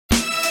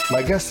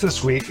My guest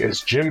this week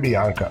is Jim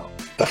Bianco,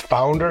 the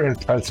founder and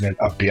president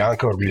of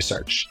Bianco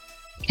Research.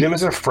 Jim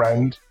is a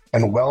friend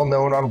and well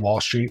known on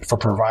Wall Street for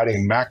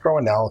providing macro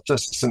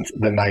analysis since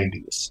the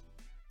 90s.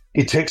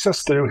 He takes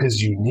us through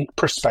his unique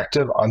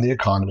perspective on the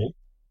economy.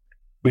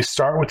 We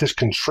start with his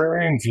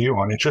contrarian view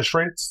on interest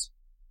rates.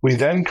 We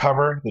then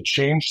cover the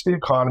change to the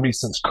economy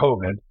since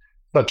COVID,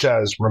 such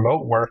as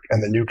remote work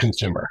and the new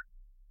consumer.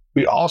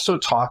 We also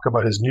talk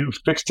about his new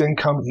fixed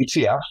income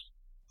ETF,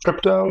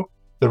 crypto,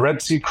 the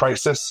Red Sea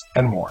crisis,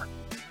 and more.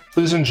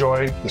 Please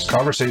enjoy this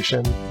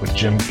conversation with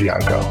Jim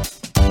Bianco.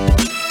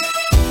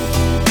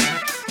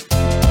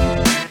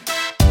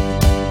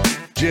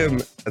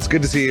 Jim, it's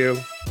good to see you.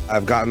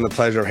 I've gotten the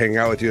pleasure of hanging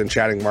out with you and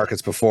chatting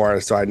markets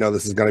before, so I know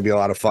this is going to be a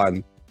lot of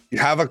fun. You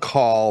have a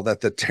call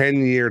that the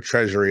 10-year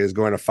treasury is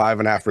going to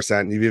 5.5%.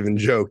 And you've even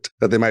joked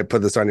that they might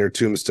put this on your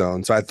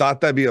tombstone. So I thought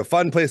that'd be a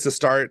fun place to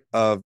start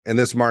in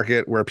this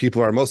market where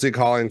people are mostly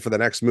calling for the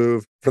next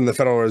move from the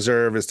Federal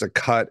Reserve is to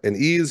cut and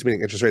ease,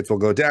 meaning interest rates will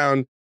go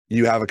down.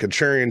 You have a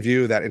contrarian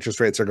view that interest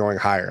rates are going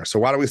higher. So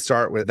why don't we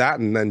start with that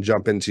and then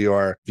jump into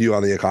your view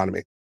on the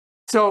economy?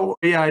 So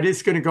yeah, it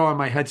is going to go on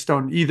my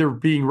headstone, either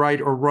being right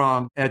or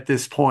wrong at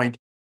this point.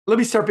 Let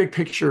me start big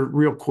picture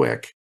real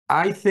quick.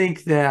 I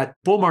think that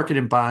bull market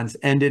in bonds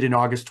ended in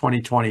August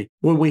 2020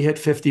 when we hit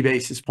 50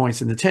 basis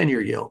points in the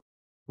 10-year yield.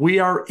 We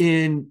are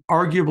in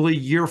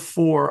arguably year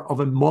 4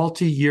 of a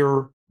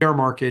multi-year bear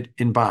market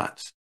in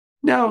bonds.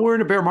 Now, we're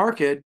in a bear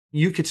market.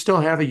 You could still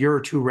have a year or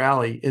two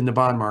rally in the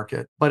bond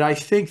market. But I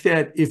think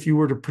that if you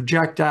were to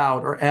project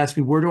out or ask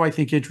me, where do I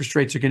think interest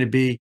rates are going to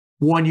be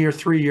 1 year,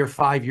 3 year,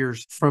 5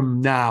 years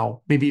from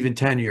now, maybe even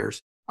 10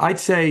 years,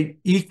 I'd say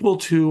equal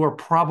to or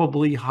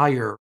probably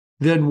higher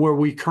than where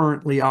we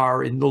currently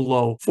are in the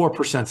low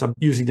 4%. I'm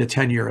using the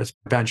 10-year as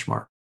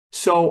benchmark.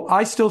 So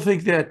I still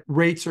think that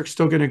rates are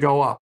still going to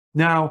go up.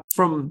 Now,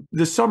 from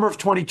the summer of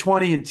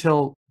 2020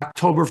 until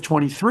October of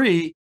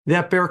 23,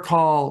 that bear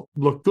call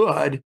looked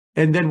good.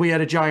 And then we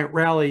had a giant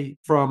rally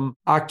from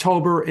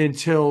October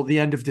until the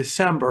end of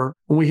December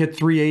when we hit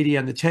 380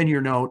 on the 10-year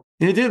note.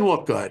 And it didn't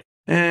look good.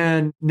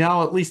 And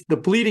now at least the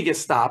bleeding has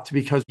stopped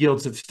because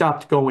yields have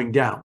stopped going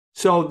down.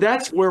 So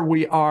that's where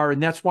we are.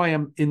 And that's why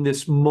I'm in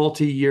this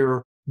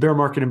multi-year bear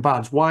market in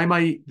bonds. Why am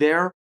I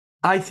there?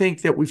 I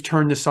think that we've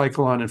turned the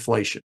cycle on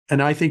inflation.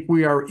 And I think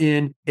we are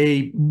in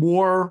a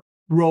more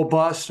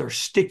robust or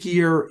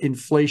stickier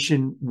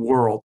inflation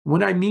world.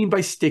 What I mean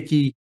by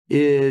sticky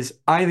is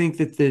I think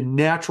that the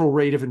natural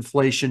rate of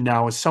inflation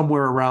now is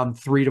somewhere around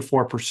 3 to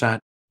 4%.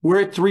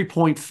 We're at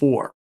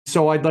 3.4.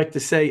 So I'd like to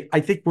say, I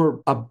think we're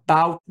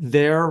about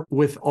there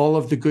with all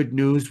of the good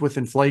news with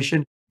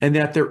inflation, and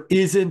that there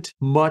isn't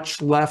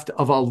much left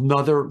of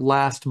another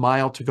last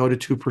mile to go to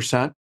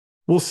 2%.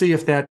 We'll see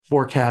if that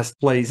forecast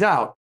plays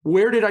out.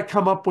 Where did I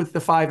come up with the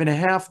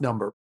 5.5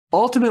 number?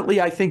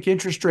 Ultimately, I think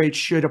interest rates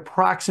should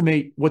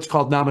approximate what's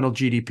called nominal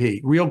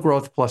GDP, real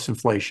growth plus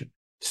inflation.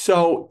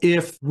 So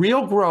if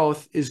real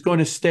growth is going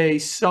to stay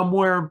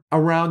somewhere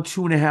around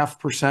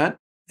 2.5%,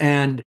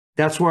 and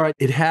that's where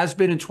it has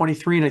been in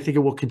 23, and I think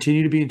it will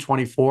continue to be in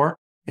 24,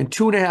 and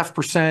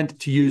 2.5%,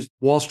 to use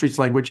Wall Street's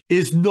language,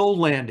 is no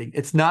landing.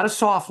 It's not a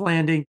soft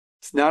landing.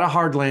 It's not a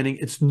hard landing.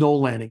 It's no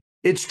landing.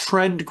 It's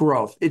trend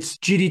growth. It's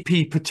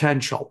GDP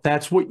potential.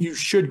 That's what you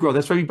should grow.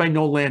 That's what I mean by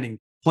no landing.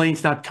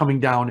 Plane's not coming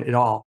down at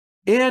all.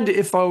 And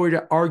if I were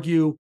to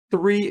argue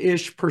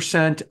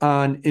 3-ish%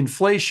 on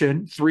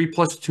inflation, 3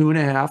 plus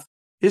 2.5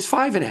 is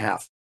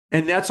 5.5.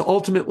 And that's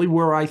ultimately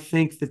where I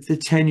think that the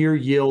 10-year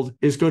yield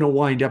is going to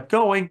wind up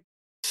going.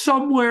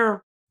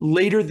 Somewhere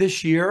later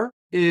this year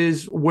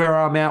is where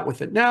I'm at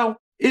with it. Now,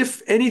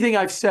 if anything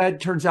I've said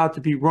turns out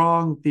to be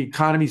wrong, the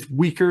economy's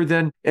weaker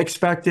than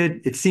expected,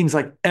 it seems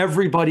like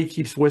everybody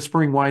keeps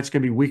whispering why it's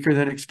going to be weaker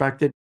than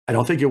expected. I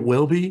don't think it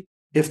will be.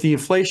 If the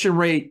inflation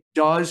rate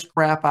does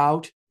crap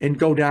out and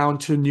go down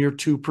to near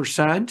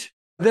 2%,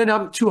 then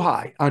I'm too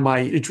high on my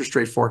interest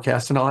rate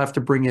forecast and I'll have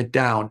to bring it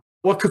down.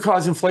 What could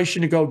cause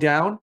inflation to go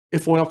down?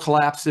 If oil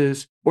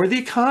collapses or the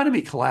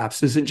economy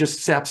collapses and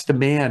just saps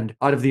demand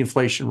out of the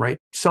inflation rate.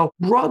 So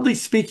broadly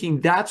speaking,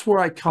 that's where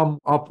I come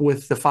up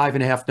with the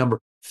 5.5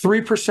 number.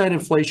 3%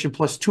 inflation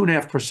plus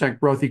 2.5%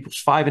 growth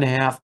equals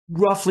 5.5.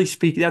 Roughly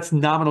speaking, that's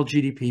nominal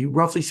GDP.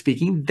 Roughly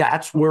speaking,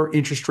 that's where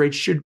interest rates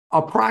should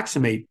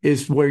approximate,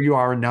 is where you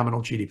are in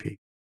nominal GDP.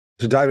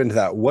 To dive into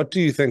that, what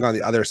do you think on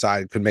the other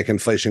side could make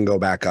inflation go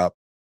back up?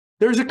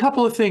 There's a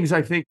couple of things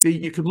I think that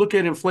you could look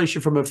at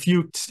inflation from a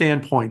few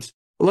standpoints.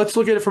 Let's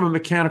look at it from a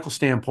mechanical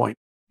standpoint.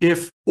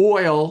 If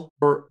oil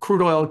or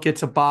crude oil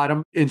gets a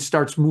bottom and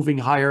starts moving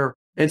higher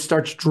and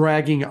starts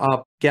dragging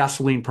up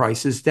gasoline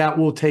prices, that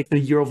will take the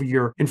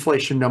year-over-year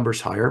inflation numbers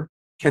higher.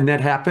 Can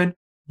that happen?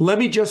 Let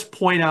me just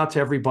point out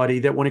to everybody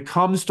that when it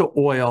comes to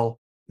oil,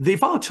 the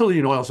volatility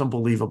in oil is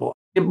unbelievable.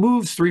 It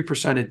moves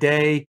 3% a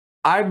day.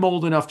 I'm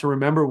old enough to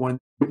remember when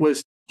it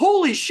was,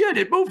 holy shit,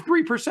 it moved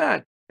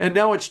 3%. And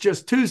now it's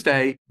just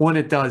Tuesday when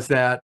it does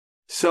that.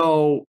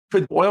 So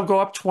could oil go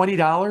up $20,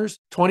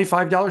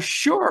 $25?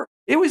 Sure.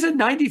 It was at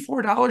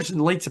 $94 in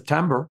late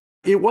September.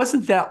 It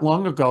wasn't that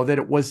long ago that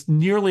it was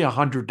nearly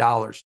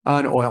 $100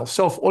 on oil.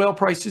 So if oil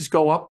prices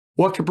go up,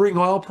 what could bring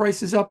oil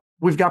prices up?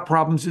 We've got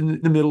problems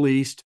in the Middle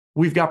East.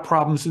 We've got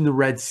problems in the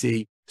Red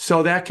Sea.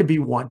 So that could be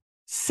one.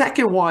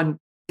 Second one,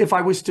 if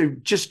I was to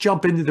just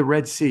jump into the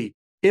Red Sea,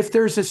 if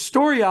there's a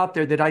story out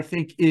there that I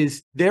think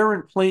is there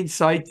in plain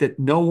sight that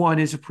no one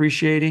is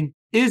appreciating,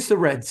 is the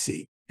Red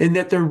Sea, and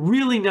that they're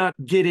really not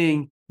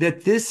getting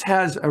that this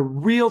has a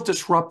real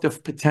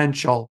disruptive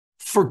potential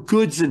for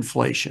goods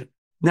inflation.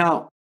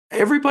 Now,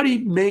 everybody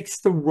makes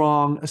the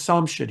wrong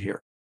assumption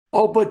here.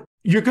 Oh, but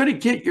you're going to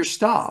get your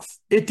stuff.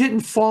 It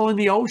didn't fall in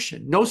the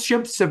ocean. No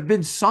ships have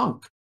been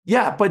sunk.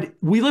 Yeah, but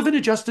we live in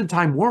a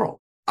just-in-time world.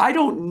 I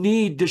don't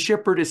need the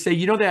shipper to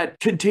say,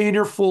 that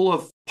container full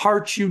of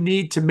parts you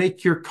need to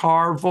make your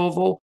car,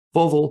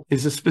 Volvo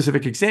is a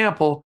specific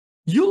example.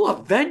 You'll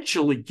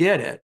eventually get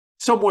it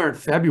somewhere in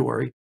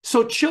February.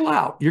 So chill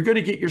out. You're going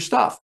to get your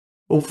stuff.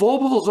 Well,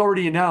 Volvo's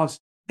already announced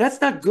that's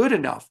not good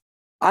enough.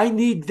 I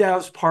need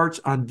those parts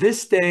on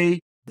this day,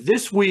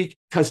 this week,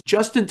 because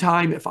just in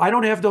time, if I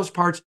don't have those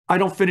parts, I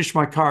don't finish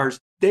my cars.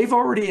 They've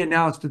already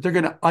announced that they're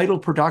going to idle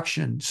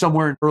production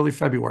somewhere in early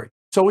February.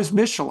 So is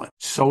Michelin.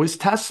 So is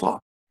Tesla.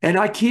 And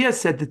IKEA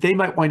said that they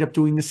might wind up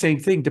doing the same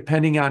thing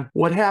depending on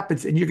what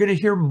happens. And you're going to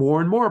hear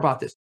more and more about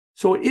this.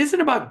 So it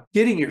isn't about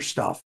getting your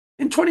stuff.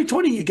 In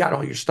 2020, you got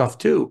all your stuff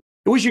too.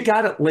 It was you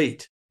got it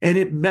late and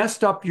it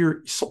messed up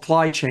your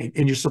supply chain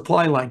and your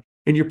supply line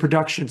and your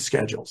production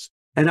schedules.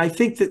 And I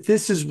think that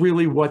this is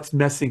really what's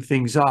messing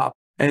things up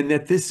and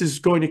that this is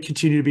going to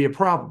continue to be a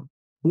problem.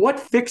 What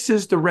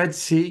fixes the Red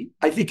Sea,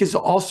 I think, is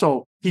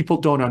also people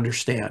don't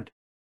understand.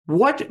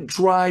 What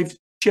drives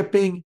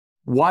shipping,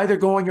 why they're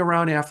going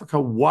around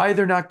Africa, why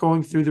they're not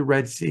going through the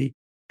Red Sea.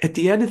 At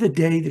the end of the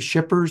day, the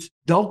shippers,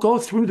 they'll go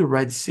through the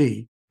Red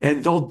Sea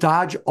and they'll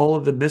dodge all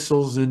of the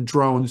missiles and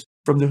drones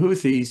from the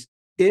Houthis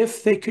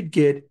if they could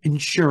get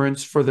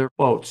insurance for their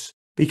boats.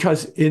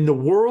 Because in the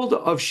world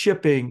of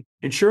shipping,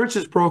 insurance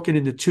is broken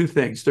into two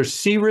things. There's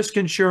sea risk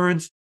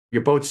insurance.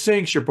 Your boat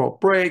sinks, your boat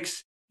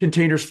breaks,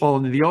 containers fall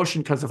into the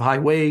ocean because of high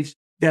waves.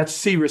 That's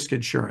sea risk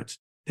insurance.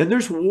 Then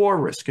there's war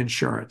risk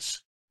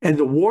insurance. And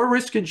the war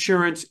risk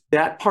insurance,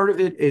 that part of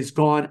it is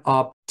gone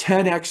up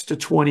 10x to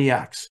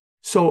 20x.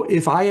 So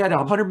if I had a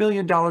 $100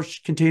 million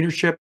container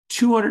ship,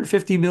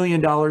 $250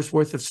 million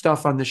worth of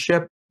stuff on the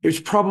ship, it's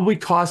probably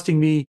costing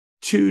me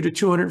 $200,000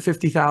 to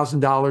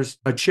 $250,000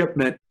 a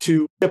shipment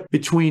to ship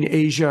between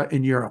Asia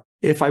and Europe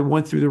if I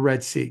went through the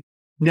Red Sea.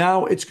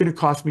 Now it's going to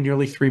cost me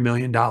nearly $3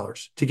 million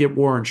to get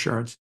war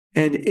insurance.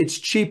 And it's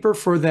cheaper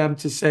for them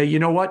to say, you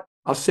know what?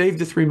 I'll save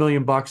the $3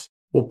 million.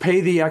 We'll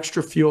pay the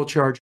extra fuel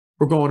charge.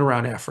 We're going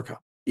around Africa.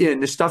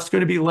 And the stuff's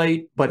going to be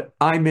late, but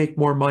I make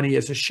more money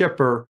as a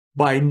shipper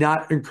by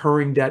not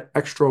incurring that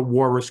extra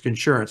war risk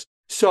insurance.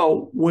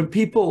 So when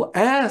people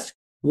ask,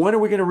 when are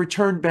we going to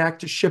return back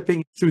to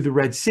shipping through the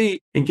Red Sea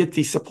and get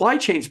these supply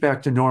chains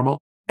back to normal?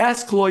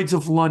 Ask Lloyd's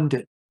of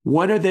London.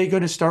 When are they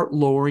going to start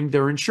lowering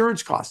their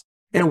insurance costs?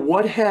 And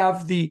what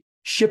have the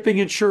shipping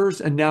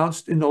insurers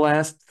announced in the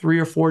last 3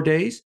 or 4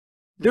 days?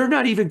 They're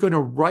not even going to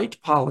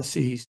write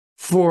policies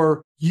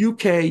for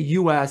UK,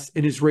 US,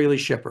 and Israeli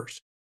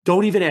shippers.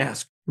 Don't even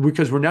ask,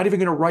 because we're not even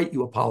going to write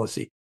you a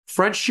policy.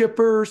 French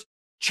shippers,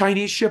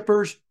 Chinese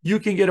shippers, you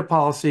can get a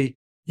policy.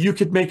 You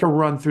could make a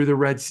run through the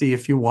Red Sea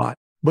if you want,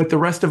 but the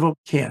rest of them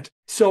can't.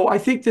 So I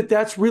think that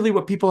that's really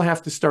what people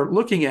have to start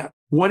looking at.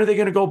 When are they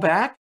going to go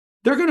back?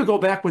 They're going to go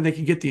back when they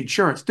can get the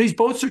insurance. These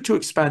boats are too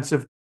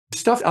expensive.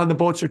 Stuff on the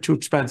boats are too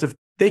expensive.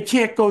 They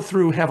can't go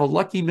through, have a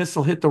lucky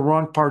missile hit the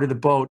wrong part of the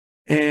boat,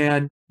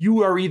 and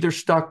you are either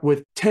stuck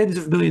with tens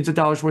of millions of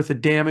dollars worth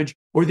of damage,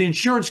 or the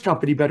insurance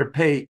company better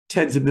pay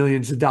tens of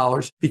millions of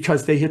dollars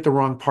because they hit the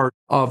wrong part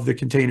of the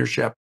container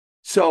ship.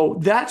 So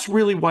that's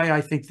really why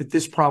I think that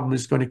this problem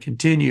is going to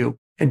continue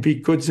and be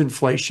goods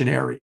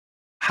inflationary.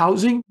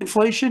 Housing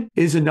inflation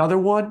is another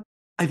one.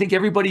 I think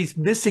everybody's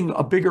missing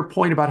a bigger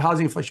point about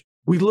housing inflation.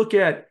 We look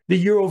at the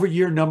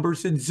year-over-year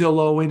numbers in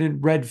Zillow and in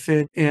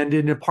Redfin and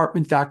in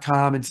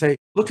apartment.com and say,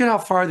 look at how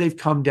far they've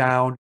come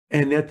down,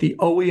 and that the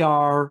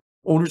OER,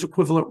 owner's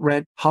equivalent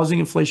rent, housing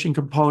inflation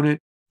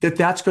component,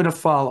 that's going to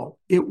follow.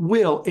 It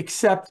will,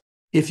 except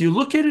if you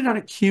look at it on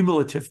a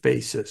cumulative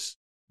basis,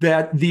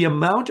 that the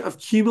amount of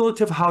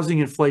cumulative housing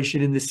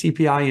inflation in the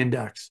CPI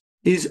index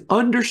is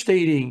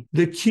understating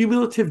the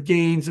cumulative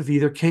gains of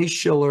either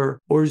Case-Shiller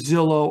or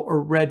Zillow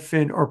or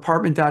Redfin or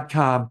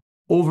apartment.com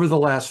over the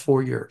last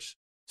 4 years.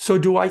 So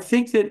do I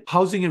think that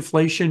housing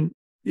inflation,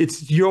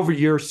 it's year over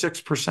year,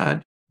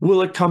 6%?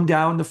 Will it come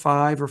down to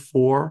 5 or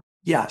 4?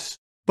 Yes.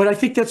 But I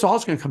think that's all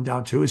it's going to come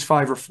down to is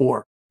 5 or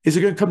 4. Is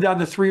it going to come down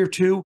to 3 or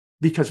 2?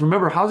 Because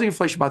remember, housing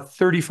inflation is about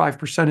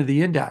 35% of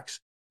the index.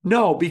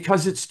 No,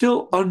 because it's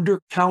still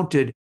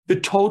undercounted the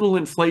total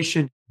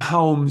inflation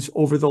homes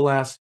over the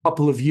last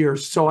couple of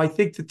years. So I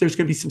think that there's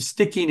going to be some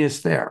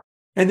stickiness there.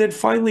 And then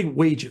finally,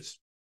 wages.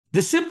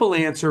 The simple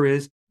answer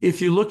is, if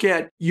you look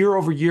at year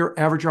over year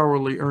average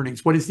hourly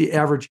earnings, what is the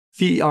average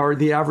fee or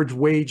the average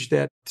wage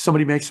that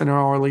somebody makes on an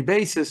hourly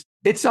basis?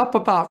 It's up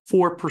about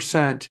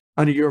 4%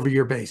 on a year over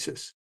year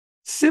basis.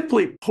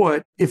 Simply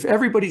put, if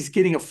everybody's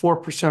getting a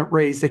 4%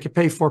 raise, they could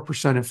pay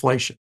 4%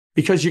 inflation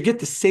because you get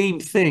the same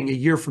thing a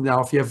year from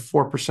now if you have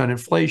 4%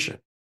 inflation.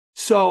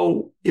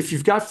 So if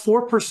you've got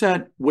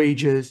 4%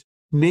 wages,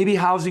 maybe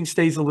housing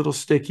stays a little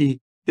sticky.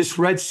 This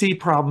Red Sea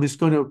problem is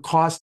going to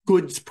cost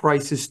goods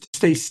prices to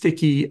stay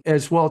sticky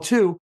as well,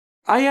 too.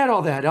 I add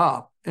all that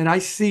up and I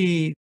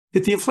see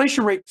that the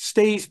inflation rate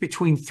stays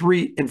between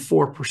 3 and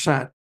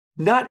 4%,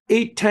 not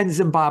 8, 10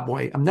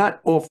 Zimbabwe. I'm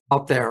not off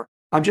out there.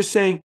 I'm just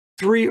saying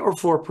 3 or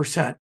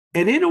 4%.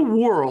 And in a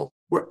world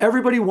where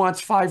everybody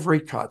wants 5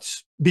 rate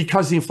cuts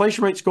because the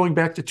inflation rate's going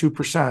back to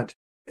 2%,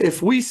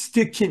 if we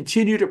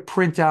continue to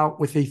print out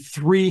with a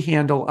 3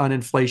 handle on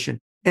inflation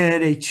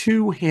and a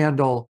 2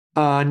 handle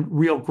on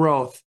real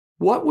growth,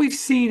 what we've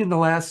seen in the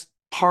last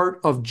part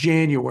of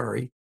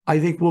January, I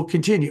think will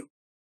continue.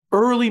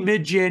 Early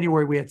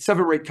mid-January, we had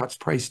 7 rate cuts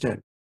priced in.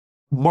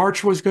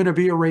 March was going to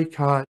be a rate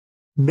cut.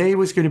 May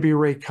was going to be a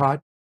rate cut.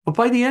 But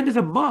by the end of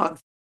the month,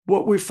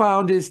 what we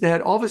found is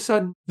that all of a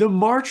sudden, the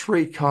March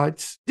rate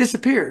cuts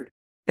disappeared.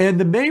 And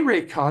the May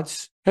rate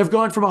cuts have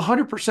gone from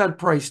 100%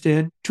 priced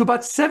in to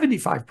about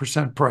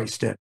 75%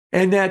 priced in.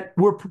 And that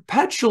we're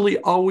perpetually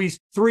always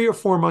 3 or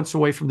 4 months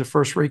away from the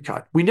first rate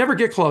cut. We never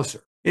get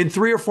closer. In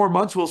 3 or 4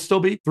 months, we'll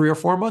still be 3 or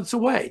 4 months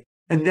away.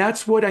 And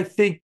that's what I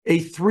think a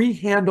 3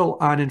 handle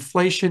on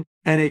inflation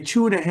and a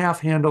 2.5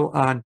 handle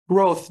on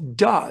growth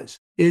does,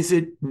 is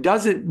it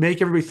doesn't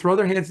make everybody throw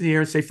their hands in the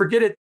air and say,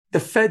 forget it,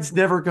 the Fed's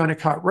never going to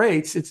cut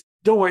rates. It's,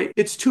 don't worry,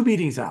 it's 2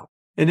 meetings out.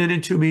 And then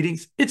in 2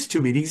 meetings, it's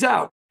 2 meetings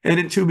out. And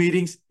in 2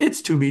 meetings,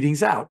 it's 2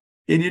 meetings out.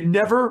 And you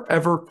never,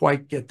 ever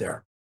quite get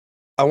there.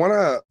 I want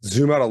to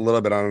zoom out a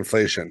little bit on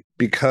inflation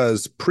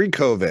because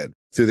pre-COVID,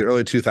 through the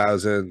early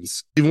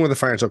 2000s, even with the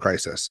financial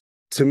crisis,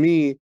 to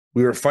me,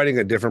 we were fighting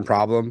a different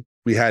problem.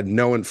 We had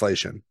no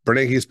inflation.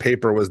 Bernanke's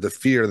paper was the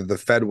fear that the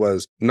Fed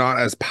was not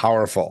as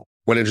powerful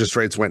when interest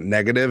rates went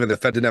negative and the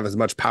Fed didn't have as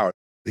much power.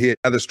 He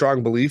had the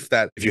strong belief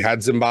that if you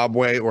had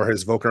Zimbabwe or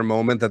his Volcker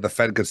moment, that the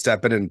Fed could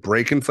step in and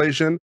break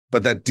inflation,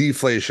 but that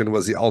deflation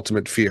was the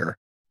ultimate fear.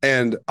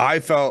 And I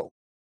felt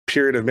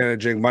period of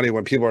managing money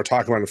when people are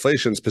talking about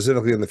inflation,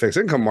 specifically in the fixed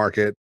income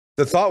market,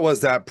 the thought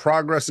was that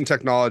progress and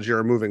technology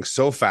are moving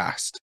so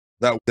fast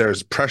that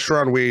there's pressure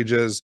on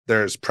wages,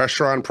 there's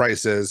pressure on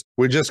prices.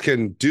 We just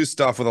can do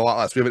stuff with a lot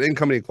less. We have an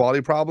income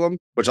inequality problem,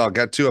 which I'll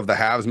get to, of the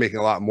haves making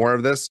a lot more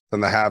of this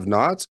than the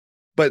have-nots.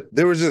 But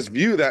there was this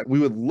view that we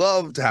would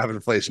love to have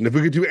inflation if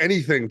we could do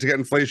anything to get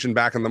inflation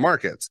back in the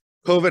markets.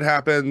 COVID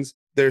happens.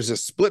 There's a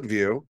split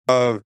view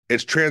of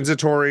it's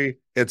transitory,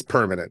 it's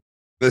permanent.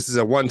 This is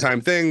a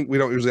one-time thing. We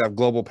don't usually have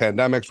global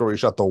pandemics where we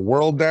shut the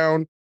world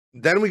down.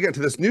 Then we get to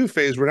this new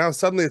phase where now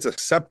suddenly it's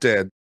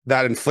accepted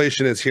that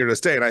inflation is here to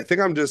stay. And I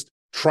think I'm just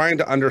trying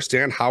to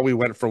understand how we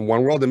went from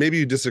one world, and maybe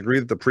you disagree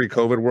that the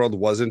pre-COVID world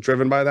wasn't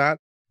driven by that,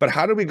 but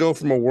how did we go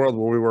from a world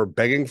where we were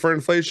begging for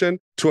inflation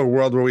to a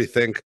world where we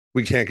think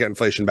we can't get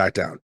inflation back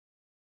down?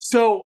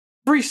 So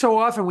every so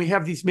often we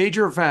have these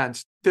major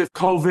events, the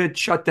COVID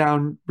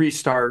shutdown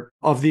restart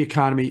of the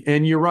economy.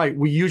 And you're right,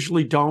 we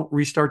usually don't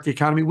restart the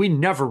economy. We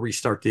never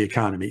restart the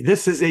economy.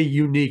 This is a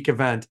unique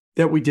event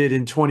that we did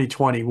in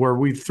 2020, where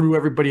we threw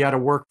everybody out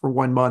of work for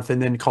 1 month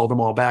and then called them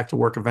all back to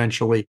work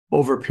eventually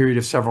over a period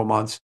of several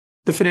months.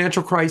 The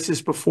financial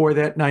crisis before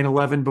that,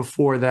 9/11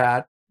 before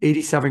that,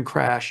 87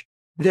 crash,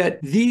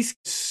 that these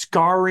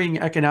scarring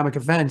economic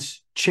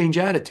events change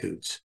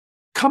attitudes.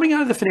 Coming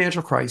out of the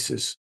financial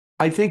crisis,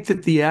 I think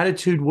that the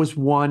attitude was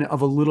one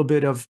of a little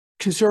bit of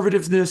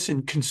conservativeness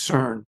and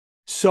concern.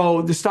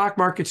 So the stock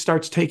market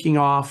starts taking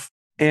off,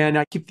 and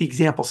I keep the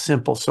example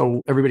simple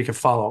so everybody can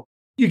follow.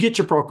 You get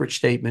your brokerage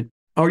statement,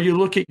 or you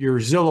look at your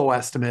Zillow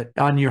estimate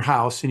on your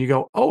house and you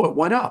go, oh, it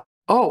went up.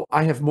 Oh,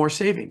 I have more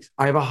savings.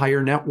 I have a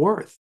higher net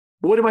worth.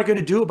 What am I going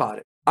to do about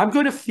it? I'm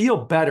going to feel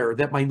better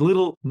that my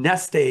little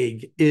nest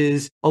egg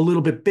is a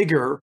little bit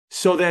bigger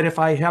so that if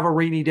I have a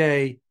rainy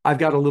day, I've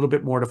got a little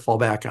bit more to fall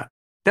back on.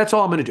 That's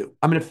all I'm going to do.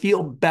 I'm going to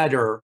feel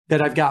better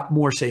that I've got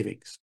more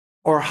savings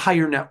or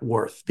higher net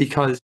worth,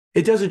 because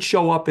it doesn't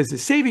show up as a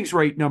savings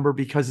rate number,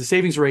 because the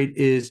savings rate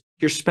is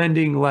you're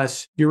spending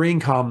less your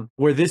income,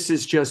 where this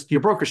is just your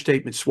broker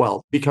statement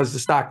swelled because the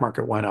stock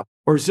market went up,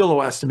 or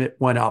Zillow estimate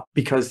went up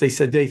because they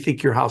said they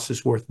think your house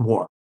is worth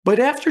more. But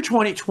after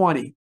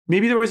 2020,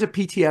 maybe there was a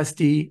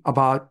PTSD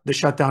about the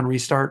shutdown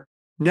restart.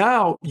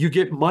 Now you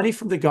get money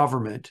from the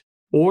government,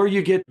 or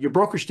you get your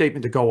broker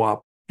statement to go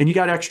up, and you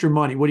got extra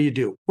money. What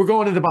do? We're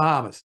going to the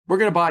Bahamas. We're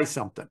going to buy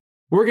something.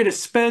 We're going to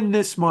spend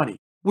this money.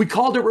 We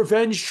called it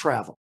revenge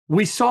travel.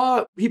 We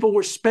saw people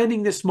were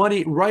spending this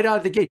money right out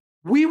of the gate.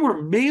 We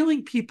were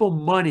mailing people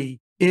money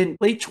in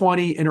late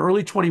 20 and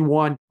early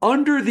 21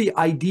 under the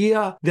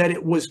idea that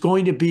it was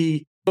going to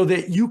be so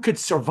that you could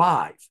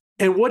survive.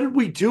 And what did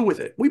we do with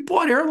it? We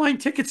bought airline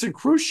tickets and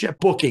cruise ship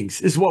bookings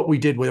is what we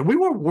did with it. We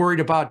weren't worried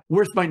about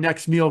where's my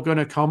next meal going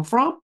to come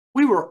from.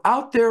 We were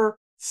out there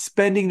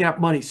spending that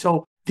money.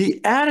 So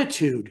the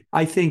attitude,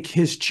 I think,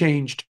 has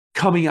changed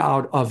coming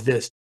out of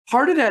this.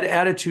 Part of that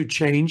attitude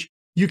change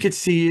you could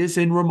see is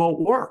in remote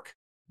work.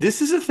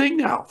 This is a thing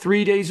now,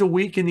 3 days a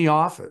week in the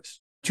office.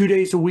 2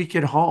 days a week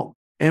at home.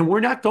 And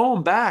we're not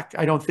going back,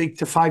 I don't think,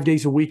 to 5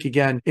 days a week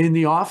again in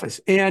the office.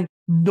 And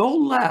no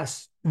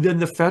less than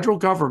the federal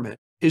government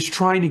is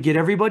trying to get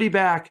everybody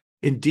back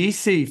in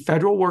DC,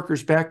 federal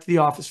workers back to the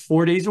office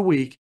 4 days a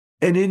week.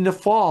 And in the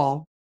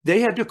fall,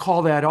 they had to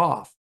call that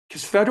off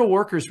because federal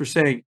workers were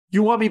saying,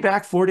 you want me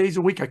back 4 days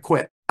a week? I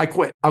quit.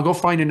 I'll go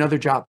find another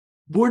job.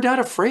 We're not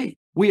afraid.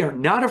 We are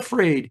not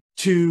afraid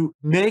to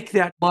make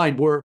that line.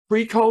 We're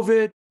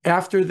pre-COVID,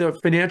 after the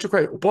financial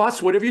crisis.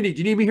 Boss, whatever you need.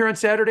 You need me here on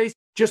Saturdays?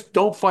 Just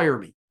don't fire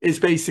me, is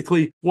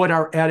basically what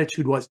our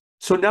attitude was.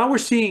 So now we're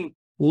seeing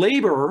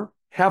labor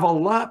have a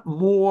lot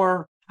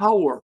more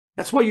power.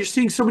 That's why you're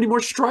seeing so many more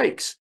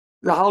strikes.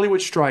 The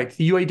Hollywood strike,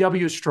 the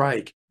UAW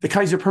strike, the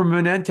Kaiser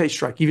Permanente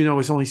strike, even though it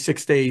was only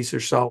 6 days or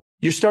so.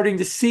 You're starting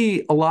to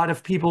see a lot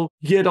of people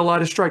get a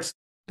lot of strikes.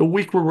 The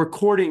week we're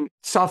recording,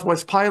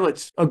 Southwest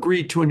Pilots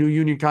agreed to a new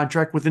union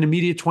contract with an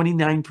immediate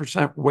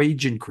 29%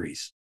 wage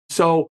increase.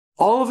 So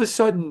all of a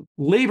sudden,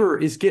 labor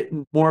is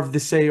getting more of the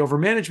say over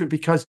management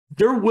because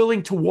they're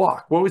willing to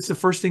walk. What was the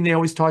first thing they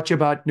always taught you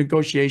about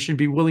negotiation?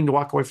 Be willing to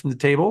walk away from the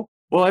table.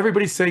 Well,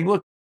 everybody's saying,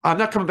 look, I'm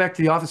not coming back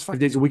to the office 5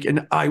 days a week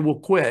and I will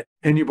quit.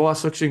 And your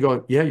boss looks at you and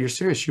goes, yeah, you're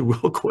serious. You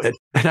will quit.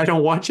 And I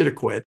don't want you to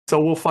quit.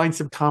 So we'll find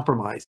some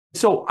compromise.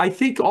 So I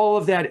think all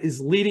of that is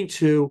leading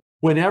to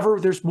whenever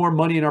there's more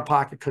money in our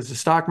pocket because the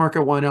stock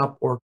market went up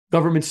or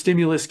government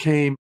stimulus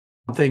came,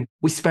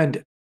 we spend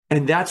it.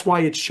 And that's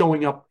why it's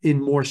showing up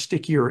in more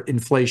stickier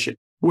inflation.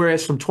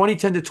 Whereas from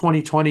 2010 to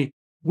 2020,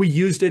 we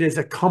used it as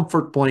a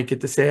comfort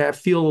blanket to say, I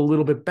feel a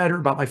little bit better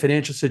about my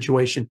financial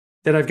situation,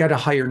 that I've got a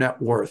higher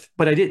net worth,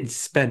 but I didn't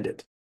spend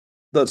it.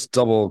 Let's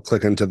double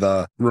click into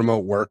the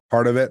remote work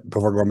part of it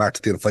before going back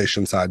to the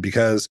inflation side,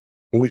 because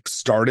when we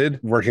started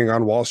working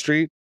on Wall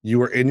Street, you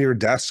were in your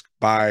desk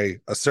by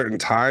a certain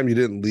time. You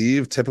didn't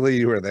leave. Typically,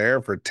 you were there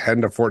for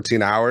 10 to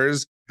 14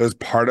 hours. It was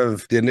part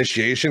of the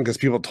initiation because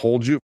people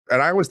told you.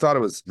 And I always thought it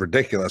was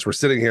ridiculous. We're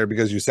sitting here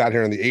because you sat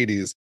here in the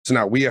 80s. So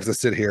now we have to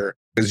sit here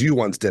because you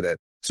once did it.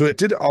 So it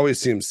did always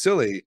seem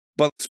silly.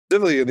 But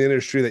specifically in the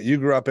industry that you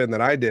grew up in,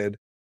 that I did,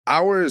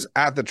 hours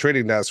at the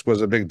trading desk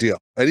was a big deal.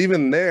 And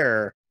even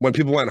there, when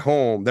people went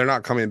home, they're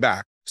not coming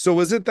back. So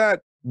was it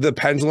that the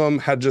pendulum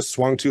had just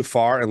swung too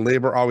far and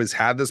labor always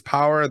had this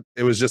power?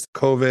 It was just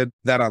COVID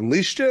that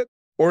unleashed it?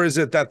 Or is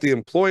it that the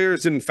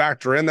employers didn't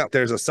factor in that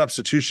there's a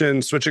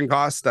substitution switching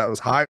cost that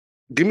was high?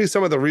 Give me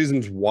some of the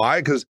reasons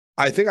why, because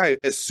I think I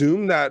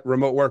assumed that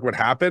remote work would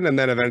happen. And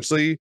then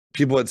eventually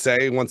people would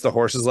say, once the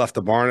horses left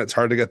the barn, it's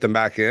hard to get them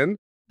back in.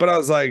 But I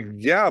was like,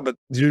 yeah, but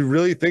do you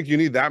really think you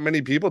need that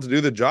many people to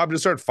do the job?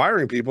 Just start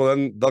firing people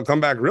and they'll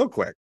come back real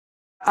quick.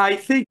 I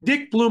think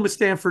Dick Bloom of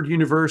Stanford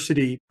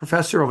University,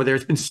 professor over there,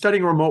 has been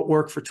studying remote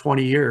work for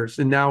 20 years.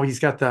 And now he's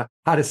got the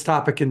hottest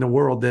topic in the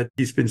world that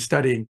he's been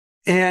studying.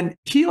 And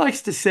he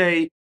likes to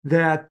say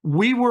that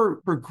we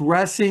were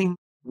progressing,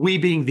 we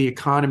being the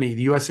economy,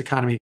 the US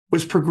economy,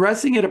 was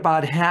progressing at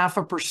about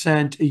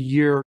 0.5% a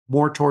year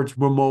more towards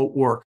remote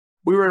work.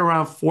 We were at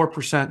around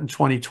 4% in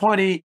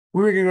 2020.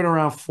 We were going to go to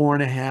around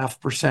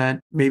 4.5%,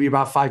 maybe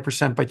about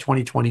 5% by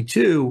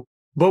 2022.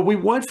 But we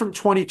went from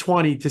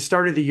 2020 to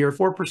start of the year,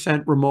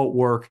 4% remote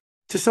work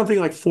to something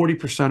like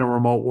 40% of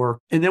remote work.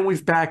 And then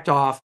we've backed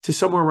off to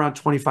somewhere around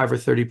 25 or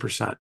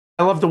 30%.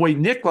 I love the way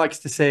Nick likes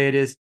to say it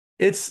is,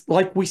 it's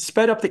like we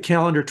sped up the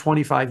calendar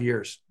 25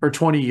 years or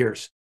 20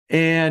 years.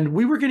 And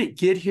we were going to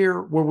get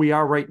here where we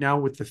are right now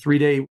with the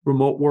 3-day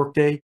remote work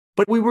day,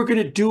 but we were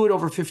going to do it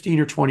over 15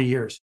 or 20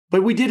 years.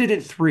 But we did it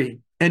in 3.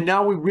 And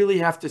now we really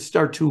have to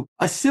start to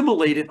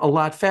assimilate it a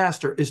lot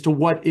faster as to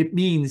what it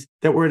means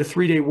that we're at a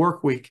 3-day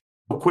work week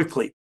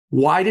quickly.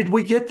 Why did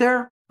we get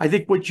there? I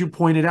think what you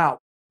pointed out.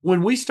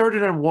 When we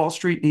started on Wall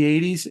Street in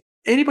the 80s,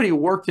 anybody who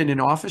worked in an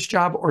office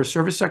job or a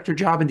service sector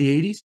job in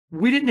the 80s,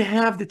 we didn't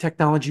have the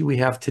technology we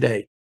have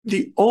today.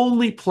 The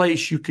only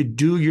place you could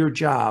do your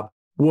job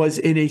was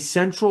in a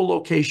central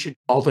location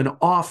called an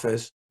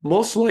office,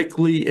 most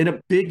likely in a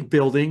big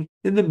building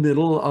in the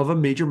middle of a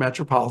major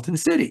metropolitan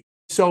city.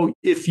 So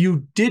if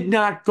you did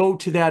not go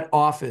to that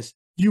office,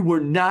 you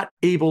were not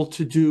able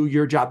to do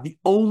your job. The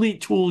only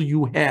tool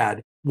you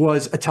had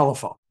was a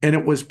telephone, and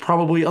it was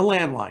probably a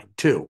landline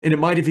too. And it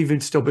might have even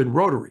still been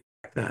rotary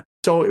back then.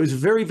 So it was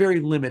very,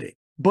 very limiting.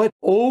 But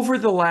over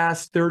the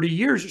last 30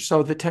 years or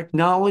so, the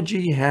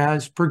technology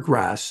has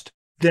progressed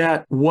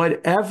that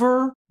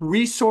whatever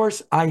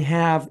resource I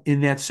have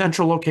in that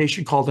central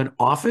location called an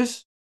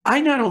office, I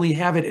not only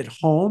have it at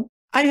home,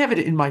 I have it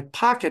in my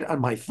pocket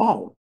on my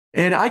phone.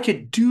 And I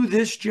could do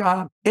this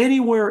job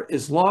anywhere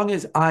as long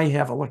as I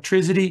have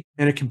electricity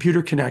and a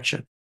computer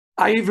connection.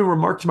 I even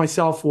remarked to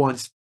myself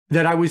once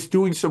that I was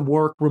doing some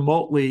work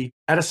remotely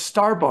at a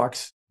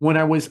Starbucks when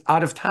I was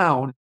out of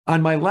town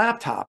on my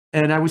laptop.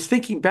 And I was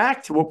thinking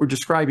back to what we're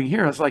describing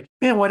here. I was like,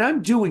 man, what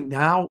I'm doing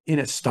now in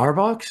a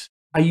Starbucks,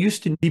 I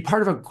used to be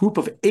part of a group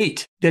of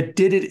 8 that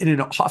did it in an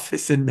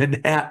office in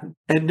Manhattan.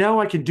 And now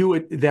I can do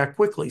it that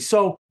quickly.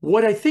 So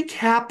what I think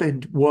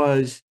happened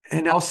was,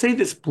 and I'll say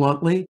this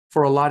bluntly,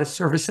 for a lot of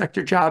service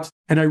sector jobs,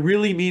 and I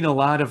really mean a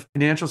lot of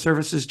financial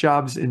services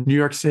jobs in New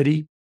York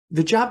City,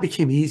 the job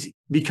became easy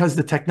because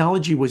the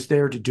technology was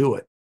there to do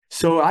it.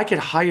 So I could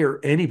hire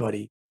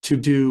anybody to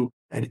do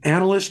an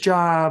analyst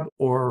job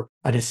or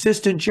an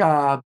assistant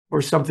job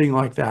or something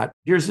like that.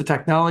 Here's the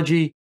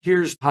technology.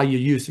 Here's how you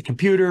use the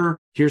computer.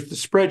 Here's the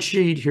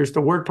spreadsheet. Here's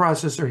the word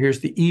processor. Here's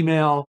the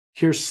email.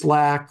 Here's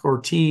Slack or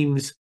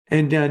Teams.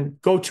 And then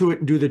go to it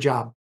and do the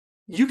job.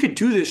 You could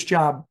do this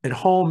job at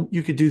home.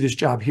 You could do this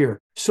job here.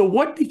 So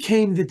what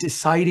became the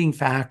deciding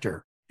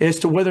factor as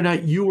to whether or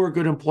not you were a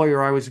good employee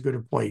or I was a good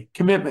employee?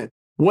 Commitment.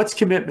 What's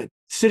commitment?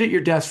 Sit at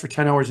your desk for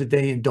 10 hours a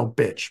day and don't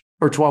bitch,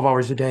 or 12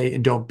 hours a day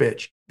and don't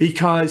bitch.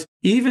 Because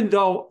even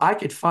though I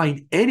could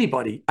find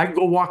anybody, I could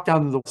go walk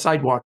down the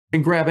sidewalk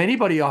and grab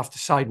anybody off the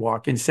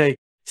sidewalk and say,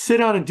 sit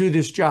down and do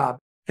this job.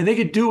 And they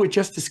could do it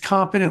just as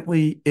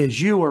competently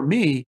as you or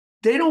me.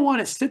 They don't want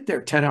to sit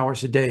there 10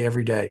 hours a day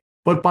every day.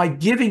 But by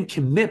giving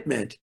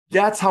commitment,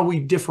 that's how we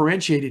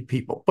differentiated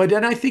people. But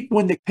then I think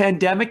when the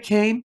pandemic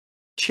came,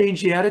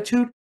 changed the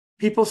attitude,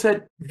 people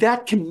said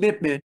that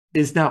commitment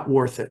is not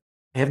worth it.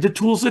 I have the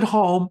tools at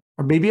home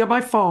or maybe on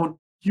my phone.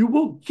 You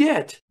will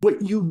get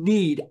what you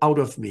need out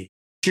of me.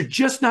 You're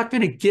just not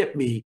going to get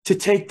me to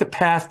take the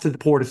path to the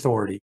Port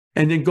Authority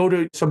and then go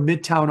to some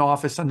midtown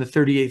office on the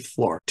 38th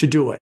floor to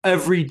do it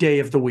every day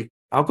of the week.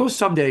 I'll go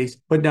some days,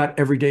 but not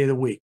every day of the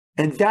week.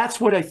 And that's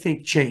what I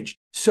think changed.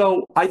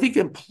 So I think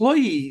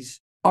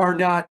employees are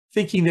not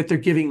thinking that they're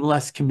giving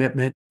less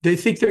commitment. They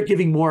think they're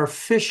giving more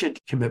efficient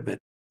commitment.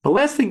 The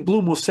last thing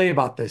Bloom will say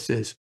about this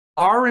is,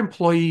 are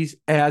employees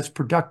as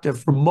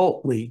productive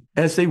remotely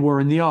as they were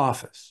in the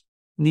office?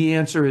 And the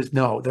answer is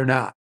no, they're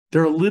not.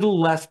 They're a little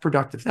less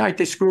productive. All right,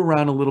 they screw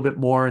around a little bit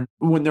more. And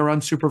when they're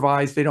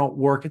unsupervised, they don't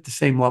work at the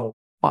same level.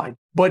 Fine.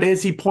 But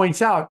as he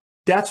points out,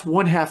 that's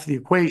one half of the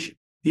equation.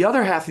 The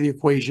other half of the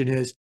equation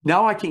is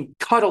now I can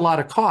cut a lot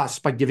of costs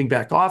by giving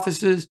back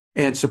offices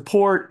and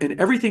support and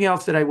everything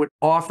else that I would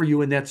offer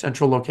you in that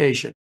central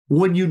location.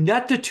 When you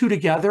net the two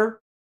together,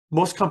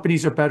 most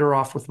companies are better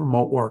off with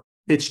remote work.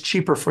 It's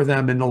cheaper for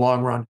them in the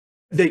long run.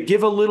 They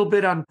give a little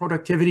bit on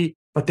productivity,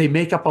 but they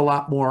make up a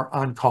lot more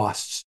on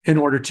costs in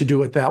order to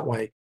do it that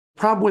way.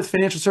 Problem with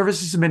financial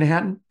services in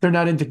Manhattan, they're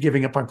not into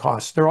giving up on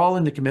costs. They're all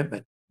into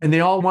commitment. And they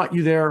all want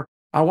you there.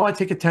 I want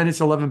to take attendance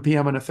at 11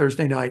 p.m. on a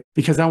Thursday night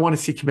because I want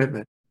to see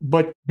commitment.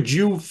 But could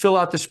you fill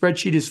out the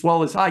spreadsheet as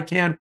well as I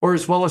can, or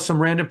as well as some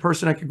random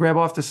person I could grab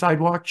off the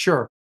sidewalk?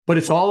 Sure. But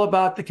it's all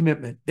about the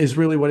commitment is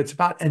really what it's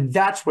about. And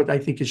that's what I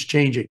think is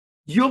changing.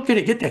 You're going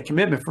to get that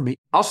commitment from me.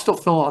 I'll still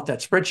fill out that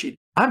spreadsheet.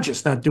 I'm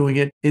just not doing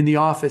it in the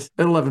office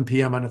at 11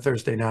 p.m. on a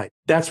Thursday night.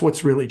 That's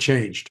what's really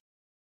changed.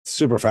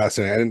 Super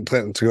fascinating. I didn't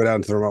plan to go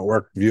down to the remote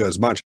work view as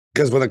much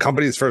because when the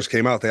companies first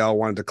came out, they all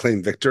wanted to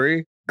claim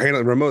victory. Hey,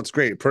 remote's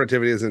great.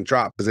 Productivity isn't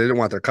dropped because they didn't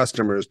want their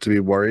customers to be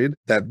worried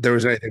that there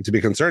was anything to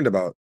be concerned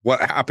about. What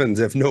happens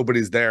if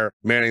nobody's there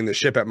manning the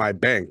ship at my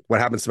bank?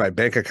 What happens to my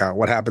bank account?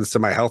 What happens to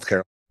my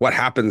healthcare? What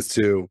happens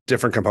to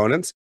different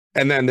components?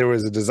 And then there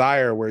was a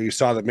desire where you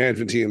saw that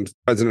management team,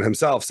 president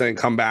himself saying,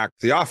 come back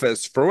to the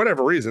office for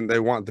whatever reason. They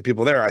want the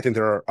people there. I think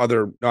there are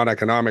other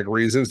non-economic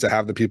reasons to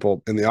have the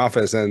people in the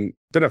office. And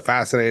it's been a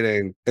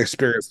fascinating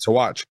experience to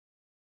watch.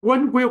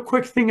 One real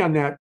quick thing on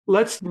that.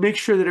 Let's make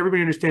sure that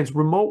everybody understands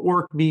remote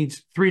work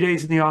means 3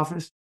 days in the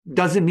office,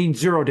 doesn't mean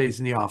 0 days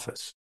in the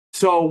office.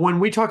 So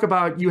when we talk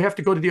about you have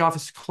to go to the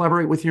office to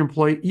collaborate with your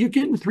employee, you're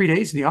getting 3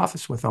 days in the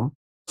office with them.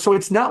 So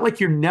it's not like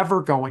you're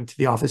never going to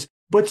the office,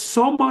 but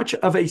so much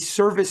of a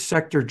service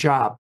sector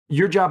job,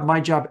 your job,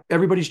 my job,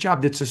 everybody's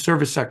job, that's a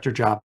service sector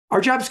job.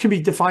 Our jobs can be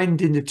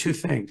defined into two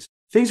things.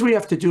 Things we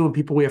have to do and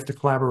people we have to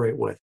collaborate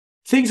with.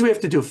 Things we have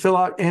to do, fill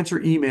out, answer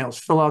emails,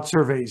 fill out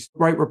surveys,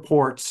 write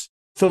reports,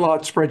 fill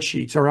out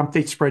spreadsheets or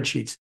update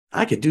spreadsheets.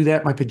 I could do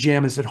that in my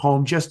pajamas at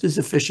home just as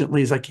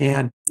efficiently as I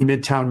can in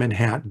Midtown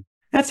Manhattan.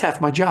 That's half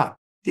my job.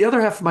 The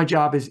other half of my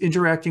job is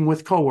interacting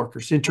with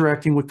coworkers,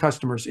 interacting with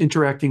customers,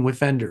 interacting with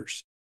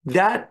vendors.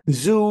 That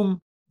Zoom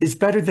is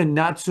better than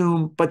not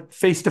Zoom, but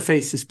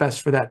face-to-face is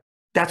best for that.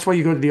 That's why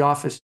you go to the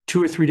office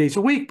 2 or 3 days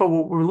a week. But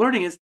what we're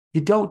learning is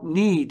you don't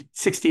need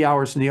 60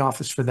 hours in the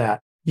office for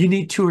that. You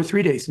need 2 or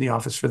 3 days in the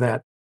office for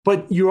that.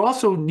 But you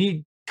also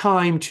need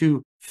time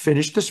to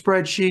finish the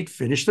spreadsheet,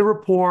 finish the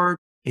report,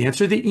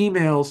 answer the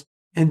emails.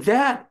 And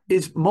that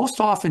is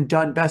most often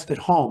done best at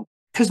home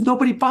because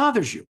nobody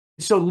bothers you.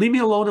 So leave me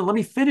alone and let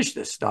me finish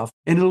this stuff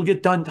and it'll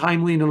get done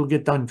timely and it'll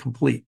get done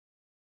complete.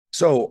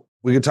 So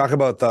we could talk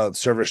about the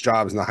service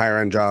jobs and the higher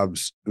end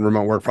jobs and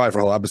remote work probably for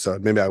a whole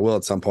episode. Maybe I will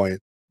at some point.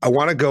 I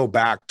want to go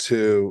back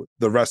to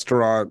the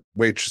restaurant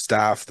waitress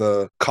staff,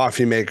 the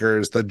coffee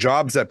makers, the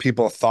jobs that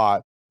people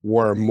thought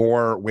were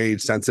more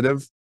wage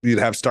sensitive. You'd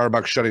have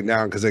Starbucks shutting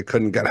down because they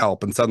couldn't get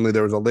help. And suddenly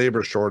there was a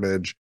labor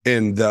shortage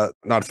in the,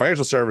 not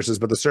financial services,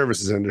 but the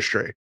services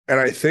industry. And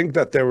I think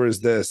that there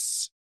was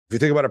this, if you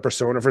think about a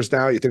persona first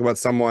now, you think about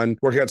someone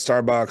working at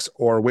Starbucks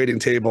or waiting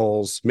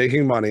tables,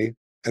 making money.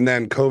 And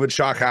then COVID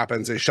shock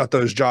happens. They shut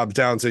those jobs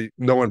down. So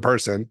no one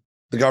person.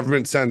 The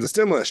government sends a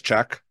stimulus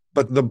check.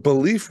 But the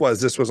belief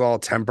was this was all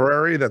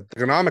temporary, that the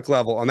economic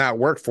level on that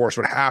workforce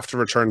would have to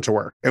return to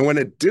work. And when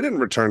it didn't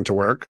return to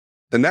work,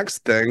 The next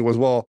thing was,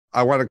 well,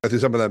 I want to go through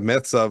some of the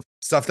myths of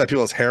stuff that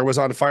people's hair was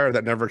on fire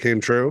that never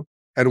came true.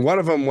 And one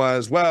of them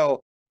was,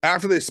 well,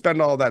 after they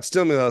spend all that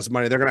stimulus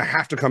money, they're going to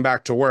have to come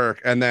back to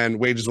work and then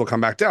wages will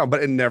come back down.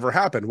 But it never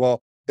happened. Well,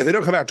 if they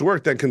don't come back to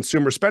work, then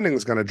consumer spending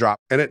is going to drop,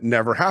 and it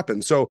never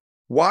happened. So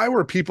why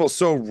were people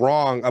so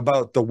wrong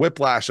about the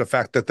whiplash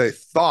effect that they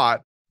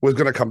thought was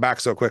going to come back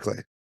so quickly?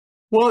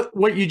 Well,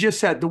 what you just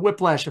said, the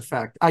whiplash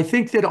effect. I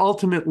think that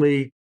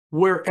ultimately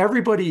where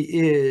everybody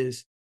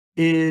is,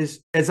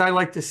 as I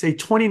like to say,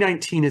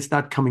 2019 is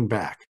not coming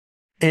back.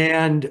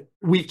 And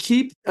we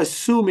keep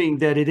assuming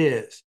that it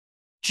is.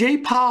 Jay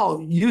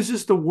Powell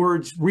uses the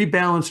words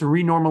rebalance and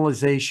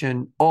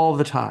renormalization all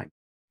the time.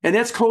 And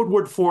that's code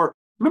word for,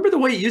 remember the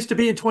way it used to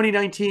be in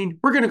 2019?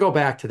 We're going to go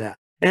back to that.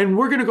 And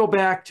we're going to go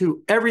back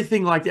to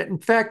everything like that. In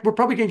fact, we're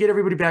probably going to get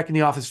everybody back in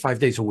the office 5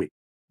 days a week.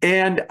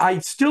 And I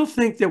still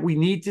think that we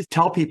need to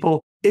tell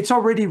people it's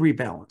already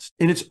rebalanced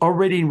and it's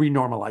already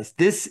renormalized.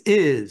 This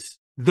is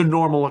the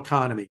normal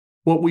economy,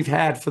 what we've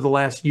had for the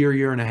last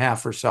year and a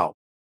half or so.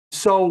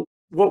 So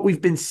what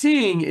we've been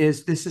seeing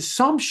is this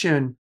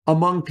assumption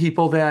among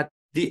people that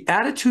the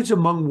attitudes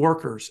among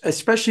workers,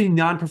 especially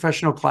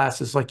non-professional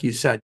classes, like you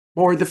said,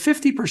 or the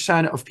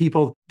 50% of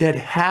people that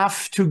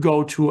have to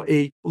go to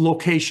a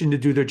location to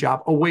do their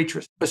job, a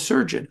waitress, a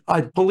surgeon,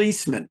 a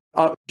policeman,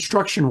 a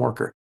construction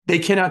worker, they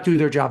cannot do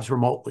their jobs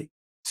remotely.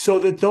 So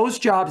that those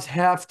jobs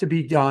have to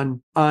be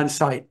done on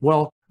site.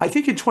 Well, I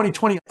think in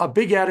 2020, a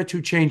big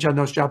attitude change on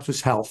those jobs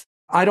was health.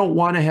 I don't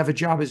want to have a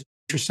job as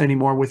waitress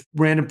anymore with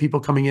random people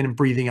coming in and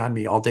breathing on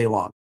me all day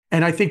long.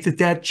 And I think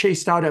that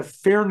chased out a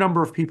fair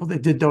number of people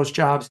that did those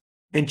jobs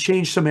and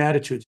changed some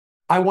attitudes.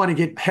 I want to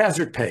get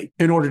hazard pay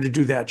in order to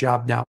do that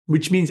job now,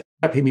 which means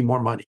pay me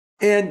more money.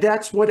 And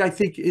that's what I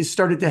think is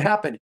started to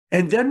happen.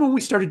 And then when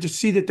we started to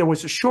see that there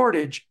was a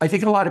shortage, I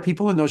think a lot of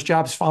people in those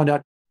jobs found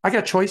out, I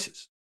got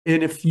choices.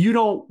 And if you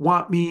don't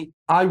want me,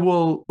 I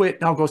will quit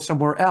and I'll go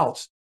somewhere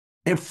else.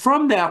 And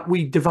from that,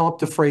 we developed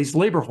the phrase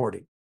labor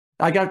hoarding.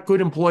 I got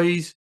good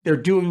employees. They're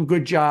doing a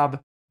good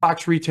job,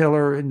 box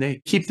retailer, and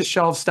they keep the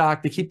shelves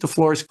stocked. They keep the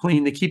floors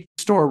clean. They keep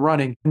the store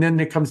running. And then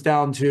it comes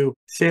down to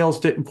sales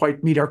didn't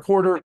quite meet our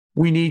quarter.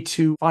 We need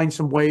to find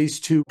some ways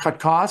to cut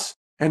costs.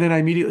 And then I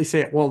immediately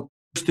say, well,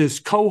 this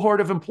cohort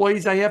of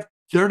employees I have,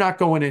 they're not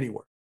going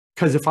anywhere.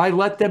 Because if I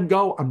let them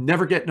go, I'm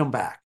never getting them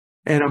back.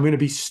 And I'm going to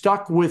be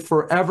stuck with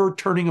forever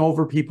turning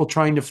over people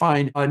trying to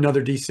find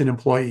another decent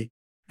employee.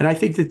 And I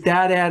think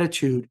that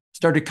attitude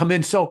started to come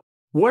in. So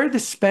where the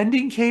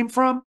spending came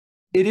from,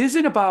 it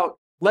isn't about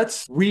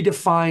let's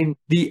redefine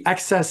the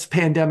excess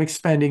pandemic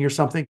spending or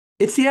something.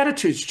 It's the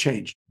attitudes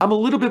change. I'm a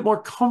little bit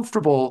more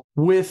comfortable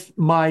with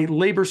my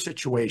labor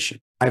situation.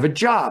 I have a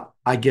job.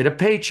 I get a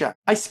paycheck.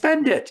 I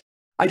spend it.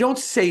 I don't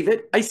save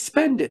it. I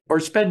spend it or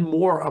spend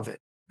more of it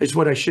is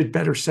what I should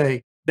better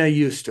say than I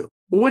used to.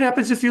 Well, what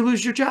happens if you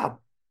lose your job?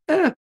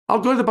 I'll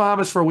go to the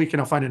Bahamas for a week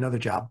and I'll find another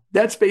job.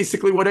 That's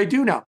basically what I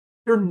do now.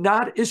 They're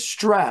not as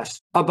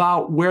stressed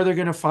about where they're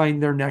going to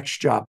find their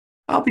next job.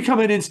 I'll become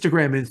an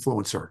Instagram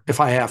influencer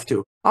if I have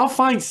to. I'll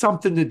find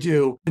something to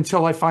do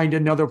until I find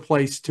another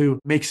place to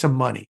make some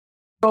money.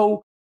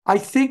 So I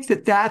think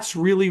that's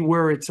really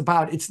where it's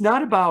about. It's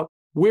not about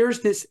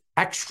where's this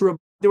extra.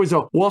 There was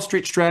a Wall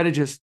Street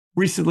strategist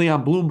recently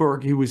on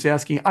Bloomberg. He was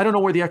asking, I don't know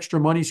where the extra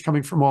money's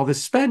coming from all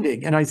this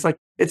spending. And I was like,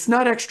 it's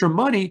not extra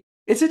money.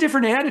 It's a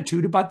different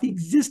attitude about the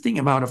existing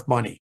amount of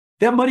money.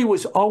 That money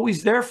was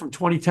always there from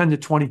 2010 to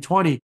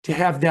 2020 to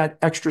have that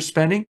extra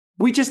spending.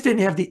 We just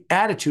didn't have the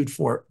attitude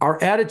for it.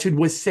 Our attitude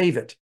was save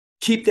it,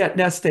 keep that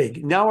nest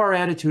egg. Now our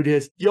attitude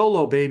is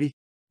YOLO, baby.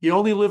 You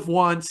only live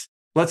once.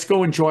 Let's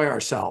go enjoy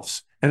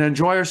ourselves. And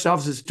enjoy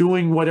ourselves is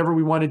doing whatever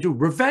we want to do.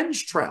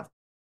 Revenge travel.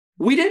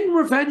 We didn't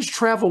revenge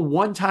travel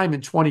one time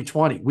in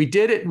 2020. We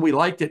did it and we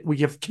liked it. We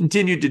have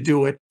continued to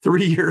do it.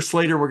 3 years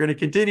later, we're going to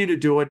continue to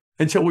do it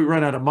until we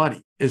run out of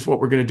money is what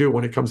we're going to do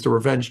when it comes to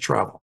revenge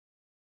travel.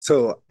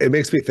 So it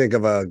makes me think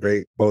of a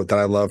great quote that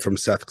I love from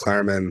Seth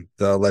Klarman,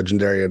 the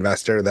legendary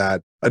investor,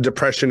 that a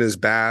depression is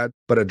bad,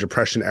 but a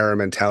depression era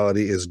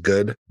mentality is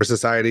good for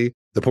society.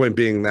 The point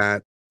being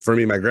that for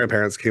me, my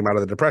grandparents came out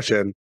of the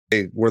depression.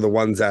 They were the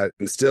ones that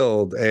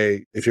instilled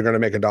if you're going to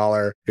make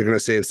 $1, you're going to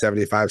save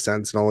 75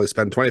 cents and only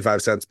spend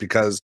 25 cents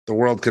because the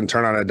world can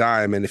turn on a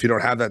dime. And if you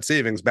don't have that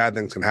savings, bad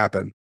things can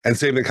happen. And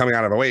same thing coming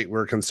out of 2008,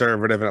 we're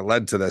conservative and it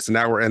led to this. And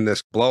now we're in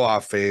this blow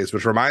off phase,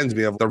 which reminds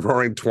me of the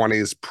roaring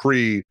 20s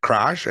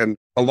pre-crash. And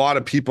a lot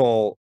of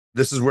people,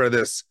 this is where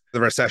the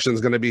recession is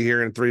going to be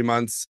here in 3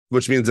 months,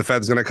 which means the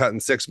Fed's going to cut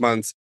in 6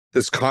 months,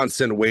 this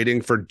constant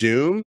waiting for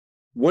doom.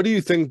 What do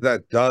you think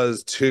that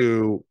does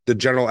to the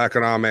general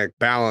economic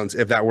balance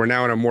if that we're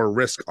now in a more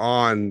risk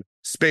on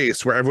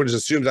space where everyone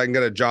just assumes I can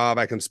get a job,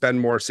 I can spend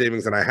more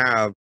savings than I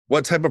have?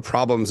 What type of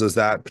problems does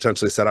that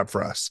potentially set up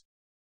for us?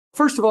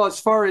 First of all, as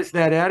far as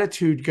that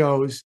attitude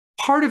goes,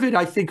 part of it,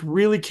 I think,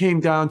 really came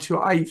down to,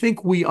 I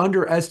think we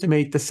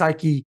underestimate the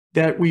psyche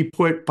that we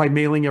put by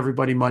mailing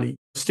everybody money,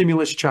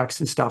 stimulus checks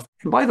and stuff.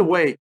 And by the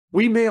way,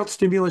 we mailed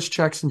stimulus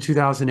checks in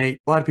 2008.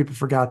 A lot of people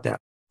forgot that.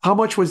 How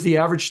much was the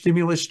average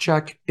stimulus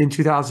check in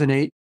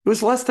 2008? It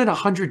was less than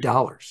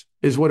 $100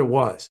 is what it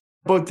was.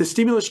 But the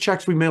stimulus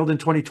checks we mailed in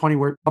 2020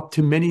 were up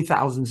to many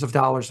thousands of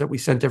dollars that we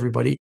sent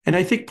everybody. And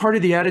I think part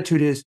of the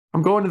attitude is,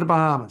 I'm going to the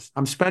Bahamas.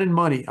 I'm spending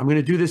money. I'm going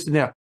to do this and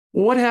that.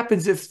 Well, what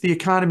happens if the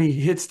economy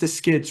hits the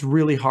skids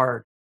really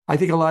hard? I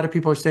think a lot of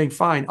people are saying,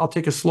 fine, I'll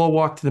take a slow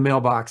walk to the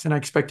mailbox and I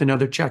expect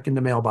another check in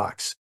the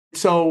mailbox.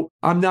 So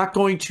I'm not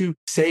going to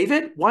save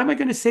it. Why am I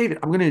going to save it?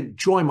 I'm going to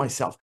enjoy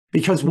myself,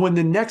 because when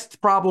the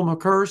next problem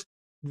occurs,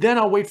 then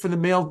I'll wait for the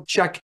mail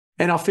check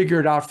and I'll figure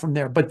it out from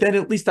there. But then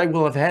at least I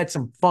will have had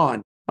some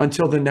fun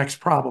until the next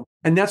problem.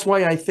 And that's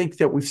why I think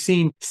that we've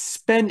seen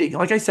spending,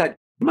 like I said,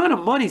 the amount of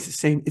money is the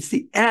same. It's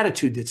the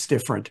attitude that's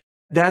different.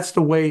 That's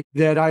the way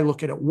that I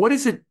look at it. What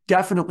does it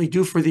definitely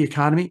do for the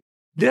economy?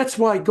 That's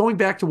why, going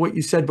back to what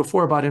you said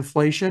before about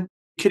inflation,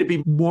 could it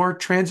be more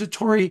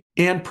transitory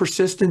and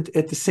persistent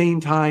at the same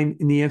time?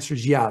 And the answer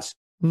is yes.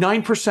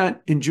 9%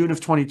 in June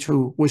of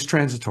 22 was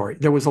transitory.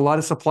 There was a lot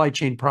of supply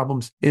chain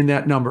problems in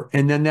that number,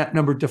 and then that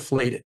number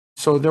deflated.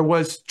 So there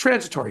was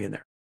transitory in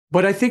there.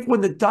 But I think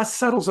when the dust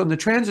settles on the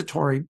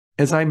transitory,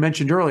 as I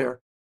mentioned earlier,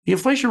 the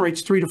inflation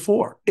rate's 3 to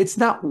 4. It's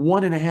not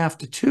 1.5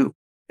 to 2.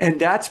 And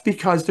that's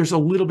because there's a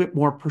little bit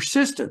more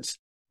persistence.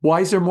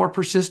 Why is there more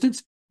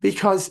persistence?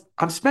 Because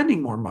I'm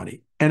spending more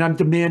money and I'm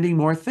demanding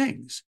more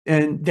things.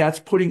 And that's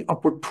putting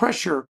upward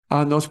pressure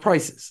on those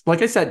prices.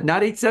 Like I said,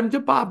 not 8-7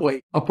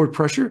 Zimbabwe upward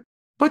pressure,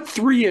 but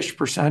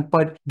 3-ish%.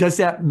 But does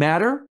that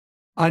matter?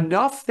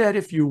 Enough that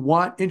if you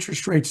want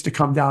interest rates to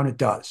come down, it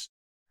does.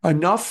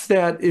 Enough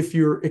that if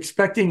you're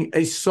expecting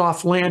a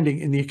soft landing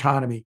in the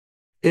economy,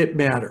 it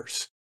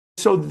matters.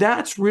 So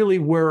that's really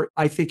where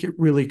I think it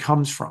really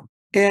comes from.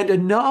 And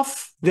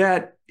enough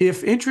that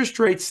if interest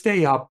rates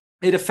stay up,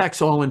 it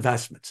affects all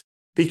investments,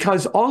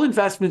 because all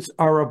investments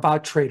are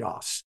about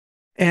trade-offs.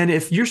 And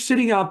if you're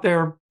sitting out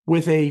there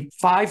with a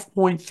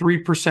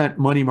 5.3%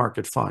 money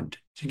market fund,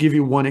 to give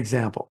you one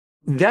example,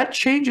 that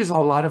changes a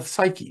lot of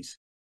psyches.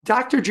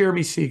 Dr.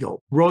 Jeremy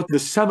Siegel wrote the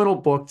seminal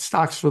book,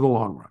 Stocks for the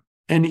Long Run,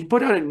 and he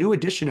put out a new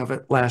edition of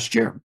it last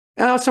year.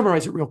 And I'll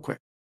summarize it real quick.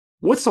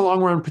 What's the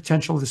long run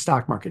potential of the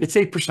stock market? It's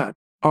 8%.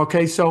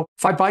 Okay, so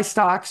if I buy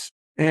stocks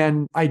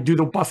and I do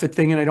the Buffett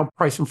thing and I don't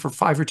price them for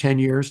 5 or 10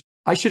 years,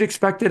 I should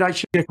expect that I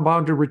should get a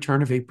compounded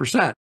return of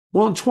 8%.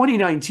 Well, in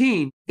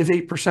 2019, if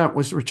 8%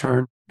 was the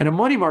return and a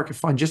money market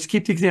fund, just to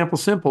keep the example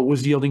simple,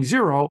 was yielding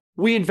 0,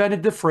 we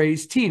invented the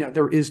phrase TINA,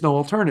 there is no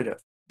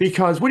alternative.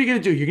 Because what are you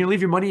going to do? You're going to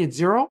leave your money at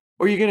 0,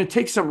 or you're going to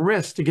take some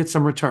risk to get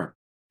some return?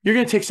 You're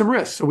going to take some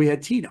risk. So we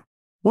had TINA.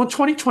 Well, in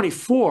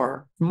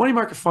 2024, the money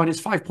market fund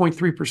is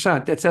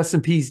 5.3%. That's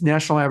S&P's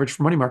national average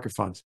for money market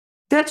funds.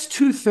 That's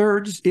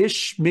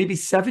 2/3-ish, maybe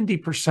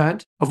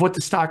 70% of what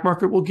the stock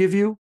market will give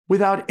you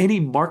without any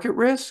market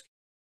risk.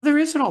 There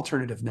is an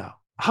alternative now.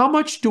 How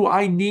much do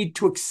I need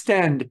to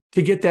extend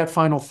to get that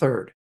final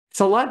third? It's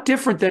a lot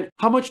different than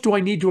how much do I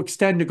need to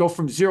extend to go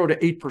from 0 to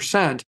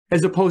 8%,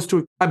 as opposed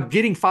to I'm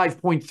getting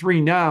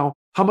 5.3 now.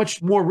 How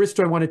much more risk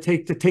do I want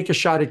to take a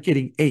shot at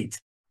getting 8?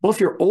 Well, if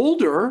you're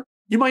older,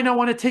 you might not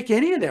want to take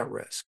any of that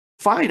risk.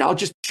 Fine, I'll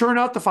just churn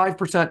out the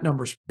 5%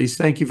 numbers, please.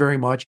 Thank you very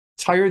much.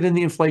 It's higher than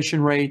the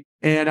inflation rate,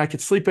 and I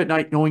could sleep at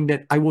night knowing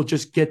that I will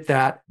just get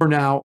that for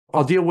now.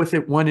 I'll deal with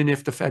it when and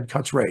if the Fed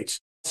cuts rates.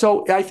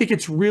 So I think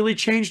it's really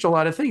changed a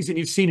lot of things. And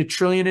you've seen $1.5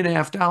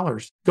 trillion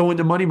go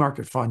into money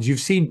market funds. You've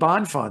seen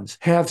bond funds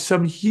have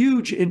some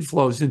huge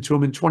inflows into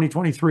them in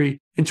 2023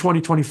 and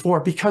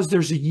 2024 because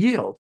there's a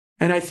yield.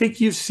 And I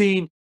think you've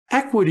seen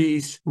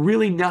equities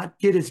really not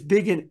get as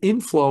big an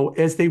inflow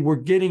as they were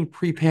getting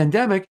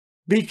pre-pandemic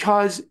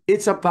because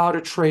it's about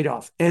a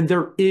trade-off. And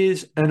there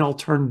is an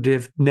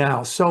alternative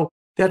now. So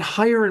that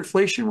higher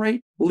inflation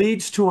rate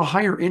leads to a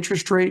higher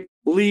interest rate,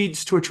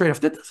 leads to a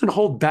trade-off. That doesn't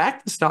hold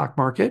back the stock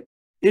market.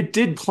 It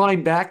did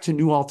climb back to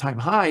new all-time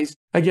highs,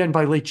 again,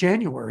 by late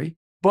January,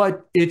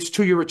 but its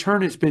two-year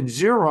return has been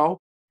 0.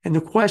 And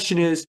the question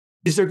is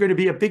there going to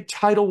be a big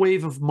tidal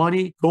wave of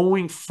money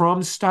going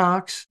from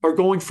stocks or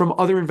going from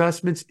other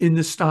investments in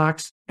the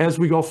stocks as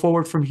we go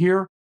forward from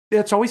here?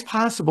 That's always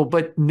possible,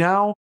 but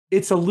now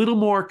it's a little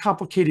more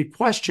complicated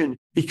question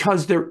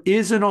because there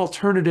is an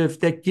alternative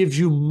that gives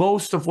you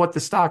most of what the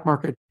stock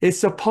market is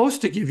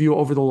supposed to give you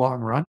over the long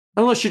run,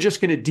 unless you're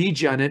just going to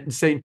degen it and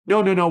say, no,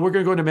 we're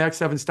going to go into Max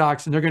 7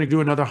 stocks and they're going to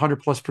do another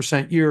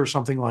 100+% year or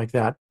something like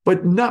that.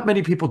 But not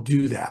many people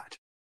do that.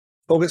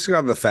 Focusing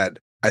on the Fed,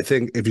 I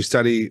think if you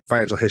study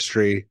financial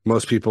history,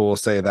 most people will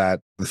say that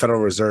the Federal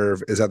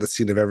Reserve is at the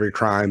scene of every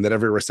crime, that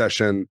every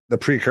recession, the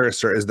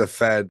precursor is the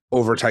Fed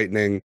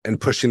over-tightening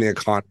and pushing the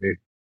economy.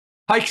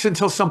 Hikes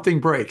until something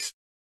breaks.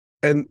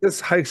 And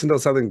this hikes until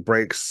something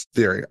breaks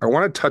theory, I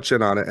want to touch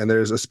in on it. And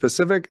there's a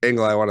specific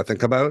angle I want to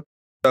think about.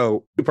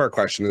 So two-part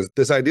question is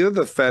this idea that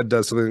the Fed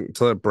does something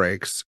until it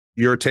breaks,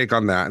 your take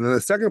on that. And then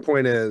the second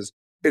point is,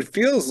 it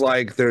feels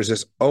like there's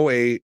this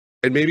 2008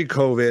 and maybe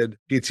COVID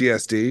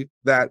PTSD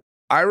that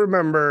I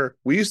remember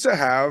we used to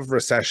have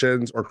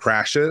recessions or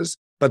crashes,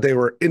 but they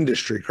were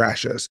industry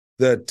crashes.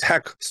 The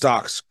tech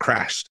stocks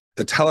crashed.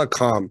 The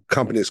telecom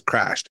companies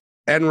crashed.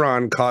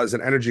 Enron caused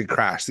an energy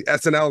crash. The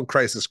S&L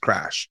crisis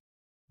crashed.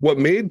 What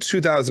made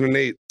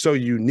 2008 so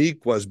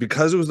unique was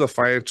because it was the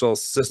financial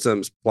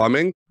system's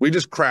plumbing, we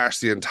just crashed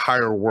the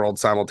entire world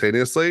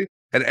simultaneously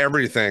and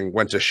everything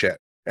went to shit.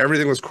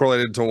 Everything was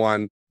correlated to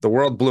one. The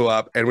world blew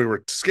up and we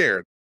were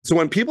scared. So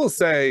when people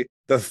say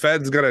the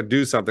Fed's going to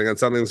do something and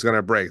something's going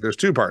to break, there's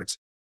two parts.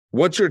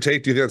 What's your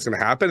take? Do you think that's going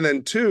to happen? And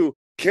then two,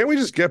 can't we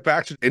just get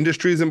back to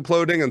industries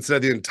imploding instead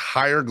of the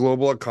entire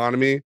global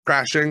economy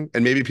crashing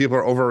and maybe people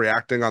are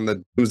overreacting on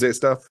the doomsday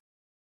stuff?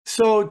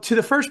 So to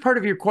the first part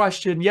of your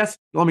question, yes,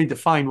 let me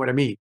define what I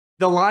mean.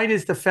 The line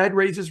is the Fed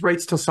raises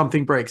rates till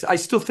something breaks. I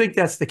still think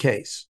that's the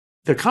case.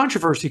 The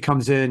controversy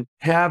comes in,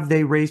 have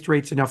they raised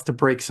rates enough to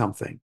break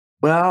something?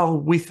 Well,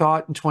 we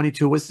thought in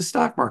 22 was the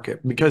stock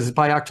market because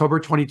by October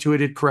 22, it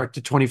had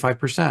corrected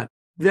 25%.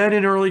 Then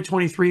in early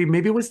 23,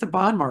 maybe it was the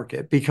bond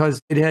market because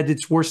it had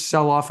its worst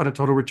sell-off on a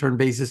total return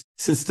basis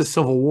since the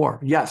Civil War.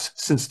 Yes,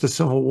 since the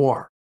Civil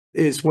War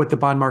is what the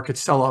bond market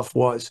sell-off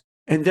was.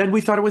 And then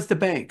we thought it was the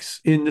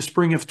banks in the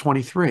spring of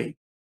 23.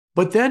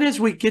 But then as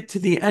we get to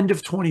the end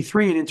of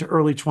 23 and into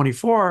early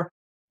 24,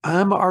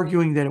 I'm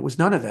arguing that it was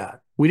none of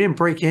that. We didn't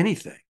break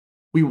anything.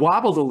 We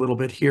wobbled a little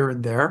bit here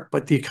and there,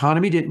 but the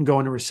economy didn't go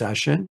into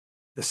recession.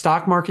 The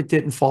stock market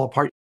didn't fall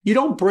apart. You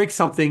don't break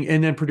something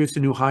and then produce a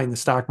new high in the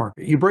stock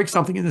market. You break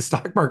something and the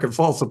stock market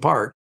falls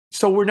apart.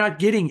 So we're not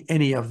getting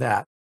any of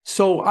that.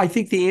 So I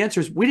think the answer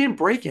is we didn't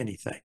break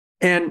anything.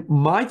 And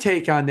my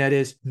take on that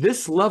is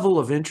this level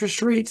of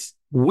interest rates,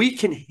 we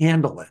can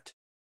handle it.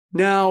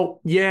 Now,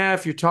 yeah,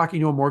 if you're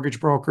talking to a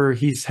mortgage broker,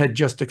 his head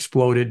just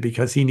exploded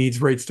because he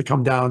needs rates to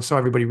come down so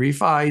everybody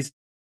refis.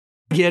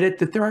 Get it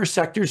that there are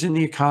sectors in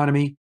the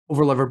economy,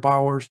 over-levered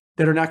borrowers,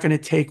 that are not going to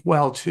take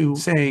well to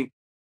saying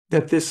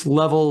that this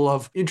level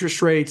of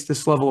interest rates,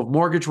 this level of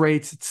mortgage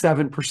rates at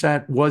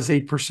 7% was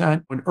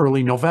 8% in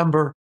early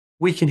November.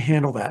 We can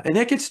handle that. And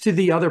that gets to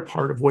the other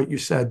part of what you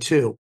said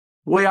too.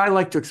 The way I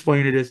like to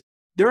explain it is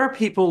there are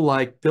people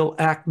like Bill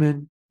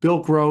Ackman, Bill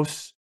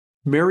Gross,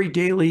 Mary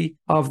Daly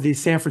of the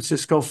San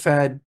Francisco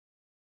Fed,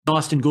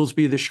 Austin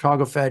Goolsbee of the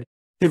Chicago Fed.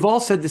 They've all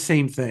said the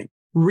same thing.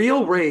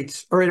 Real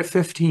rates are at a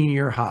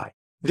 15-year high.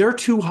 They're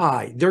too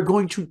high. They're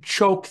going to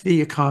choke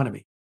the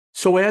economy.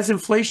 So as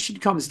inflation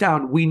comes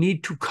down, we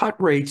need to cut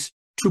rates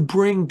to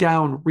bring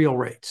down real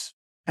rates.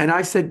 And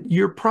I said,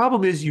 your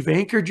problem is you've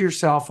anchored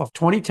yourself of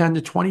 2010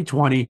 to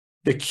 2020,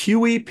 the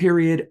QE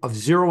period of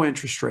zero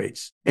interest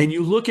rates. And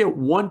you look at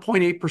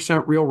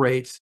 1.8% real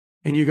rates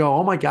and you go,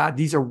 oh my God,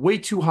 these are way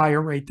too high a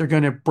rate. They're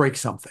going to break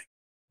something.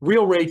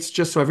 Real rates,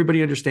 just so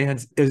everybody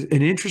understands, is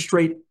an interest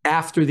rate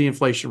after the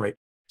inflation rate.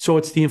 So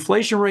it's the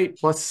inflation rate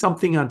plus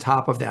something on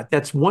top of that.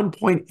 That's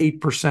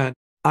 1.8%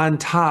 on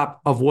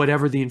top of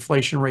whatever the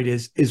inflation rate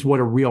is what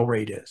a real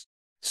rate is.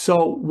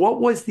 So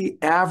what was the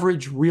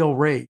average real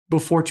rate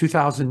before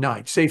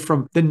 2009? Say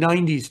from the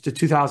 90s to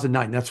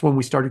 2009, that's when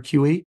we started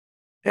QE.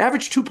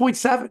 Average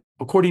 2.7,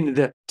 according to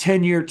the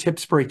 10-year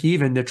TIPS break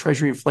even, the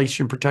Treasury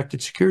Inflation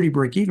Protected Security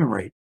break even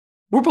rate.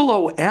 We're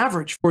below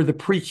average for the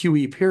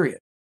pre-QE period.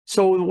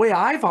 So the way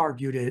I've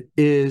argued it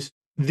is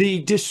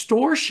the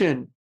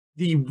distortion,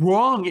 the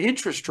wrong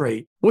interest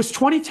rate was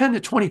 2010 to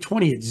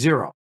 2020 at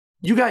zero.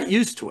 You got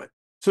used to it.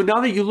 So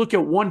now that you look at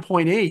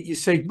 1.8, you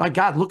say, my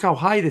God, look how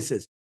high this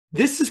is.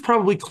 This is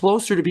probably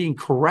closer to being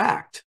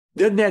correct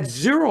than that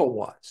zero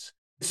was.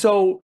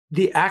 So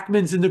the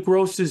Ackmans and the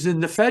Grosses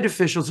and the Fed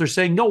officials are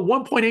saying, no,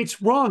 1.8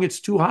 is wrong. It's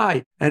too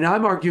high. And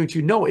I'm arguing to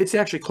you, no, it's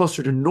actually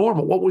closer to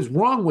normal. What was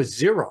wrong was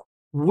zero.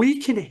 We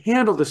can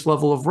handle this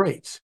level of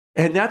rates.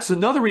 And that's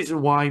another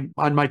reason why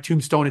on my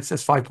tombstone it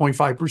says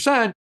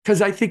 5.5%,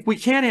 because I think we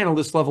can handle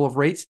this level of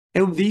rates.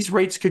 And these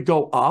rates could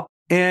go up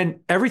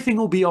and everything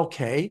will be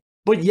okay.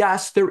 But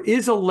yes, there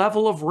is a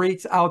level of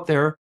rates out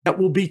there that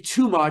will be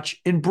too much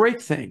and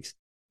break things.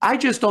 I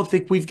just don't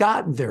think we've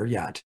gotten there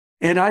yet.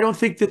 And I don't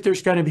think that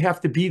there's going to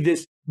have to be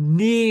this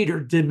need or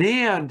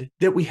demand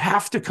that we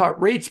have to cut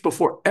rates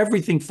before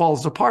everything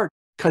falls apart.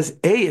 Because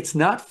A, it's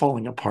not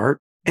falling apart.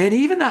 And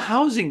even the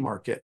housing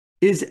market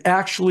is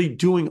actually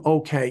doing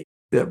okay.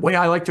 The way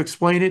I like to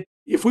explain it,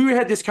 if we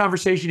had this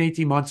conversation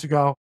 18 months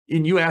ago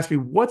and you asked me,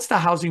 what's the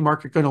housing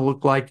market going to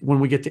look like when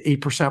we get to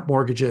 8%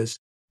 mortgages?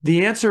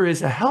 The answer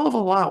is a hell of a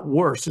lot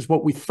worse is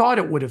what we thought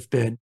it would have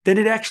been than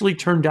it actually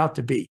turned out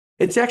to be.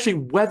 It's actually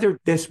weathered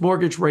this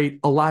mortgage rate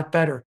a lot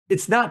better.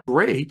 It's not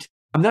great.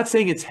 I'm not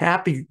saying it's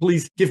happy.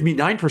 Please give me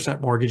 9%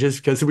 mortgages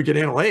because we can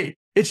handle 8.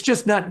 It's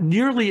just not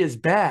nearly as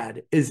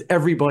bad as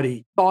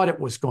everybody thought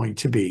it was going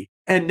to be.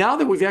 And now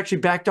that we've actually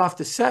backed off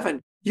to 7,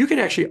 you can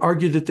actually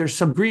argue that there's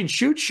some green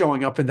shoots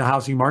showing up in the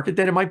housing market,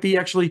 that it might be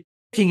actually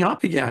picking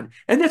up again.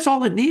 And that's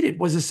all it needed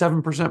was a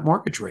 7%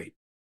 mortgage rate.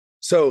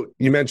 So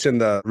you mentioned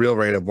the real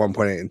rate of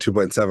 1.8 and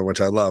 2.7, which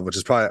I love, which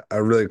is probably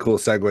a really cool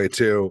segue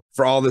too.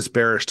 For all this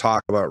bearish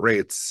talk about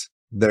rates,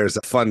 there's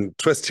a fun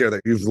twist here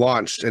that you've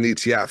launched an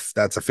ETF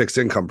that's a fixed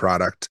income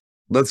product.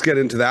 Let's get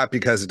into that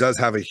because it does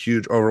have a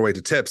huge overweight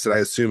to tips. And I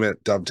assume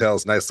it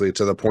dovetails nicely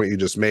to the point you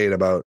just made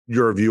about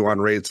your view on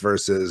rates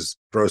versus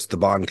Gross the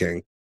Bond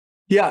King.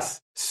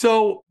 Yes.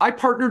 So I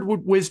partnered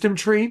with Wisdom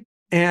Tree.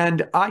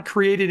 And I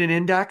created an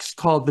index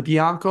called the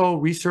Bianco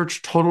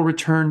Research Total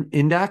Return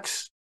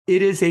Index.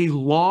 It is a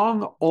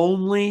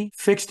long-only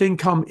fixed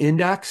income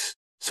index.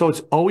 So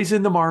it's always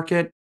in the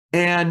market.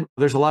 And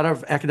there's a lot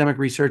of academic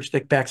research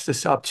that backs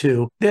this up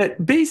too,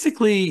 that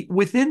basically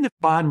within the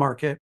bond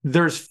market,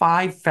 there's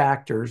 5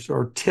 factors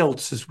or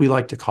tilts, as we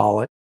like to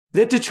call it,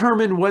 that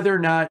determine whether or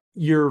not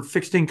your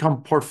fixed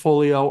income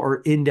portfolio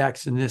or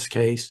index in this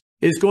case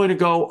is going to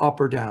go up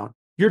or down.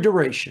 Your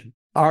duration.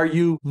 Are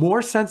you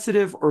more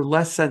sensitive or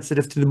less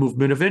sensitive to the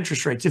movement of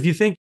interest rates? If you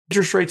think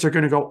interest rates are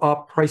going to go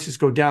up, prices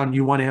go down,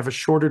 you want to have a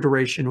shorter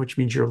duration, which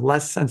means you're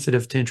less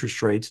sensitive to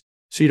interest rates,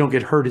 so you don't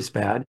get hurt as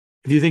bad.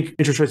 If you think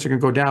interest rates are going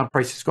to go down,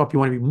 prices go up, you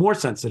want to be more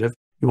sensitive.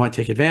 You want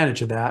to take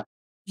advantage of that.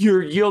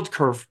 Your yield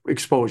curve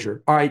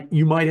exposure. All right,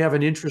 you might have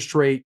an interest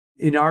rate,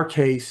 in our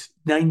case,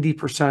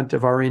 90%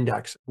 of our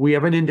index. We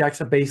have an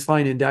index, a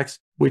baseline index,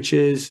 which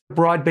is a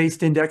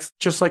broad-based index,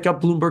 just like a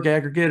Bloomberg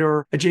aggregate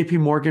or a JP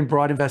Morgan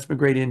broad investment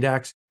grade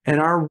index. And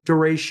our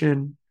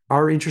duration,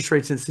 our interest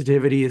rate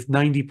sensitivity is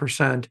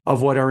 90%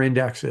 of what our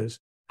index is.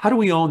 How do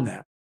we own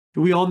that? Do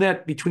we own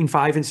that between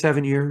 5 and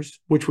 7 years,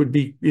 which would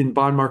be in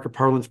bond market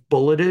parlance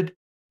bulleted?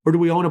 Or do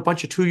we own a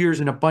bunch of 2 years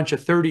and a bunch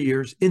of 30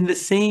 years in the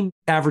same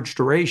average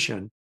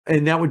duration?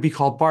 And that would be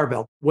called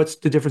barbell. What's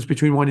the difference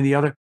between one and the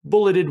other?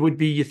 Bulleted would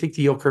be you think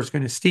the yield curve is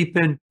going to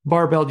steepen.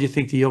 Barbell, you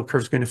think the yield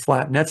curve is going to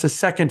flatten. That's a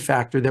second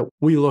factor that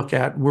we look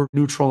at. We're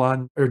neutral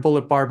on or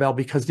bullet barbell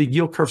because the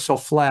yield curve is so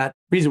flat.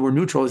 The reason we're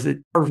neutral is it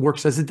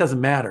works as it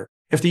doesn't matter.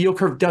 If the yield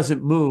curve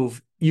doesn't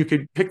move, you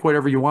could pick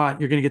whatever you want.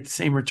 You're going to get the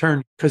same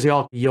return because they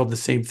all yield the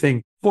same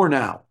thing for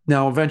now.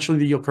 Now, eventually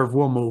the yield curve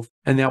will move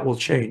and that will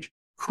change.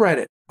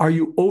 Credit. Are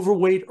you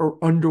overweight or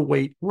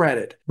underweight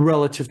credit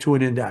relative to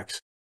an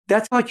index?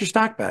 That's like your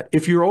stock bet.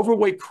 If you're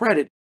overweight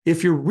credit,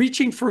 if you're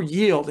reaching for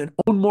yield and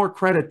own more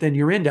credit than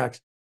your index,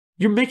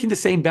 you're making the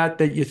same bet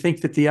that you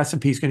think that the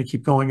S&P is going to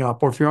keep going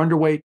up. Or if you're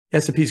underweight,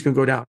 S&P is going to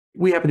go down.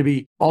 We happen to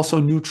be also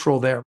neutral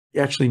there,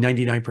 actually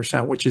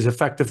 99%, which is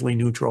effectively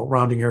neutral,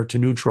 rounding error to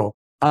neutral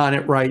on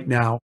it right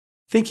now.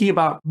 Thinking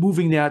about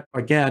moving that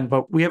again,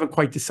 but we haven't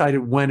quite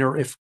decided when or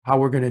if how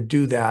we're going to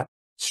do that.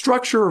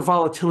 Structure or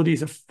volatility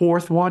is a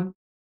fourth one.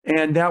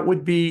 And that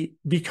would be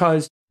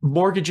because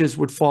mortgages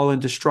would fall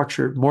into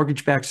structured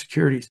mortgage-backed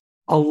securities.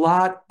 A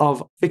lot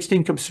of fixed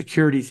income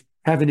securities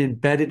have an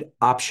embedded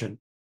option.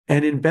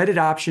 An embedded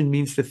option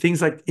means that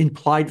things like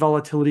implied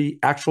volatility,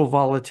 actual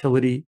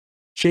volatility,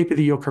 shape of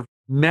the yield curve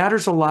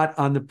matters a lot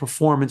on the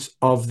performance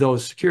of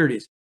those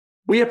securities.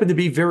 We happen to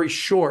be very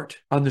short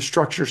on the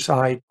structure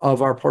side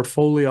of our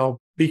portfolio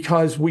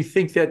because we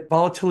think that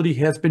volatility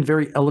has been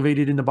very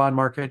elevated in the bond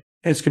market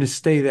and it's going to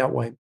stay that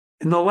way.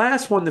 And the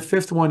last one, the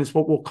fifth one, is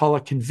what we'll call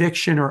a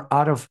conviction or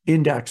out of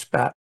index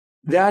bet.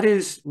 That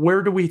is,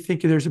 where do we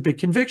think there's a big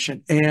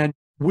conviction? And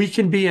we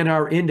can be in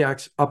our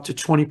index up to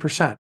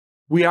 20%.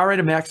 We are at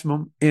a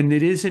maximum, and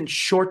it isn't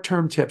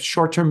short-term tips,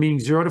 short-term meaning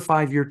 0 to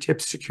 5 year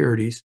tips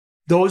securities.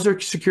 Those are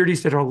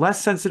securities that are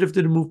less sensitive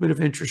to the movement of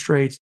interest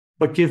rates,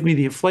 but give me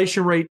the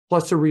inflation rate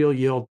plus a real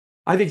yield.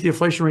 I think the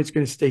inflation rate is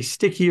going to stay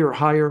sticky or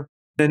higher.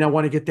 Then I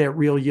want to get that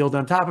real yield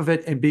on top of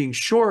it. And being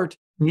short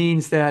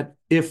means that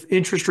if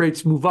interest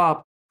rates move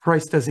up,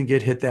 price doesn't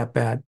get hit that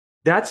bad.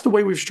 That's the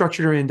way we've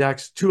structured our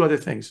index. 2 other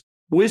things.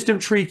 Wisdom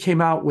Tree came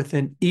out with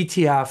an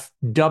ETF,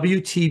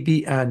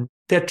 WTBN,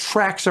 that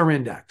tracks our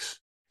index.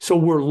 So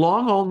we're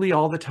long only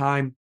all the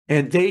time,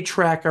 and they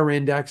track our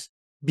index.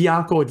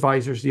 Bianco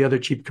Advisors, the other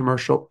cheap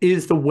commercial,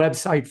 is the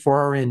website for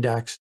our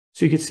index.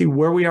 So you can see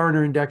where we are in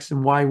our index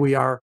and why we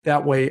are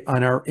that way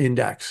on our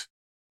index.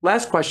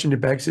 Last question it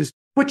begs is,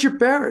 but you're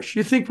bearish.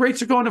 You think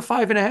rates are going to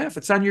 5.5.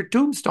 It's on your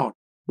tombstone.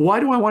 Why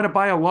do I want to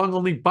buy a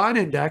long-only bond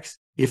index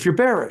if you're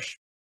bearish?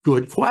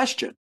 Good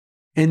question.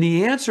 And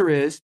the answer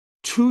is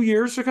 2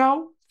 years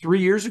ago, 3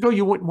 years ago,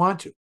 you wouldn't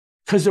want to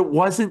because there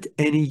wasn't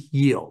any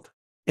yield.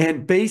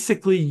 And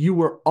basically, you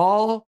were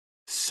all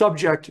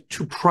subject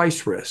to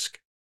price risk.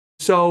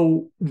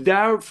 So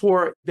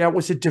therefore, that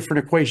was a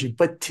different equation.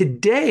 But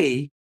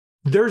today,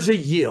 there's a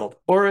yield.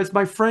 Or as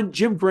my friend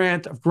Jim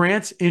Grant of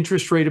Grant's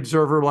Interest Rate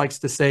Observer likes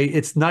to say,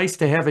 it's nice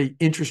to have an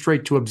interest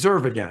rate to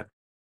observe again.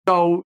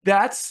 So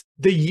that's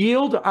the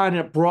yield on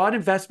a broad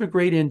investment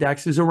grade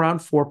index is around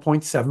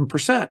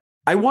 4.7%.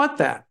 I want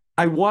that.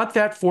 I want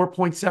that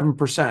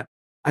 4.7%.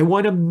 I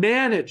want to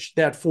manage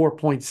that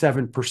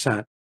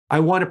 4.7%. I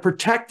want to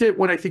protect it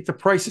when I think the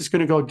price is going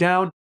to go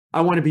down.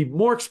 I want to be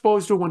more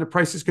exposed to when the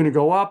price is going to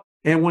go up.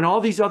 And when all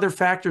these other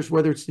factors,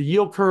 whether it's the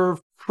yield curve,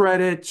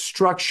 credit,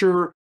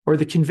 structure, or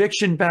the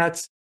conviction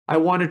bets, I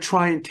want to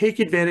try and take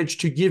advantage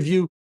to give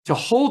you to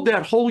hold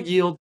that whole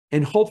yield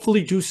and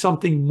hopefully do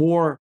something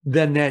more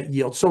than that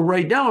yield. So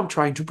right now I'm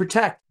trying to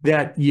protect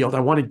that yield.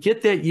 I want to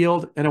get that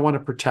yield and I want to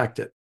protect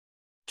it.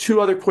 2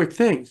 other quick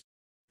things.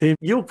 The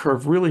yield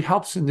curve really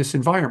helps in this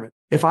environment.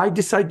 If I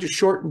decide to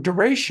shorten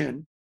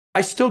duration,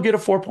 I still get a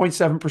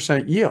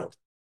 4.7% yield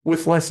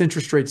with less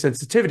interest rate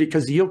sensitivity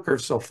because the yield curve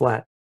is so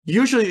flat.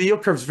 Usually the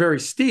yield curve is very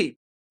steep.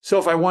 So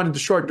if I wanted to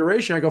short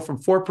duration, I go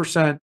from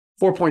 4%,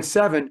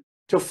 4.7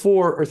 to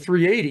 4 or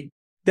 380.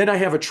 then I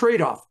have a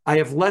trade-off. I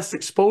have less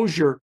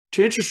exposure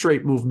to interest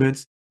rate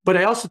movements, but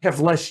I also have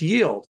less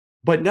yield.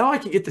 But now I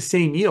can get the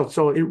same yield.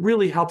 So it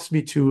really helps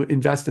me to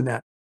invest in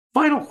that.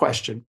 Final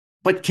question,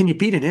 but can you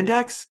beat an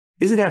index?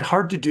 Isn't that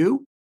hard to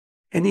do?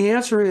 And the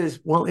answer is,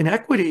 well, in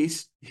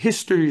equities,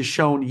 history has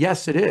shown,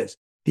 yes, it is.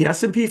 The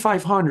S&P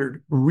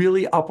 500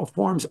 really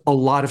outperforms a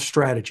lot of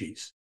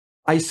strategies.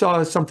 I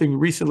saw something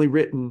recently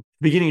written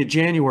beginning of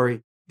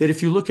January that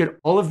if you look at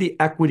all of the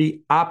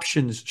equity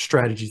options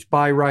strategies,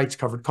 buy rights,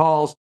 covered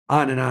calls,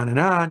 on and on and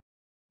on,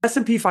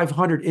 S&P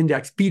 500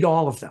 index beat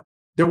all of them.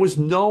 There was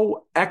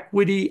no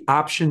equity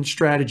option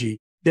strategy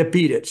that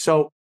beat it.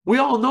 So we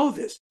all know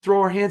this.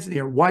 Throw our hands in the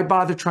air. Why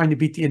bother trying to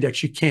beat the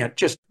index? You can't.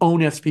 Just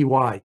own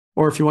SPY.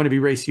 Or if you want to be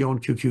racy, own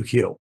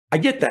QQQ. I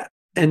get that.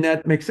 And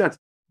that makes sense.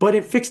 But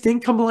in fixed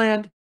income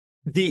land,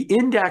 the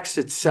index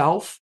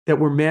itself that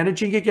we're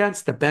managing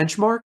against, the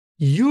benchmark,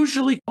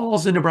 usually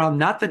falls in around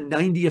not the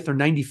 90th or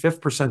 95th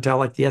percentile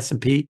like the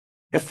S&P.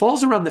 It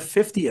falls around the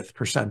 50th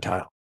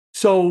percentile.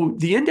 So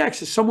the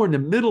index is somewhere in the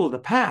middle of the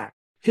pack.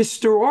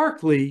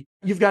 Historically,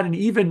 you've got an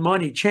even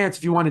money chance,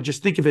 if you want to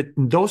just think of it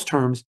in those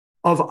terms,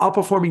 of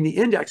outperforming the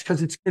index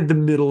because it's in the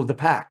middle of the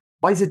pack.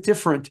 Why is it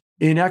different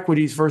in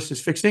equities versus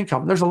fixed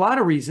income? There's a lot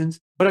of reasons,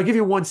 but I'll give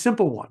you one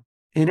simple one.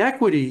 In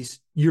equities,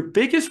 your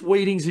biggest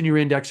weightings in your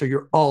index are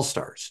your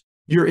all-stars,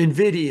 your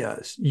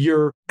NVIDIAs,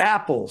 your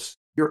Apples,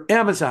 your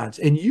Amazons,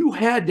 and you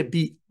had to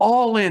be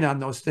all in on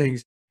those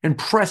things and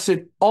press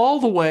it all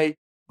the way,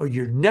 or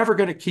you're never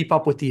going to keep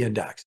up with the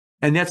index.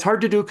 And that's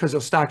hard to do because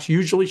those stocks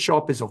usually show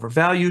up as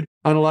overvalued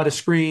on a lot of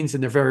screens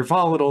and they're very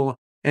volatile.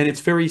 And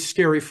it's very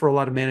scary for a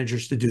lot of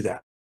managers to do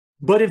that.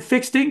 But in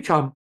fixed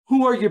income,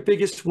 who are your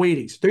biggest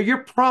weightings? They're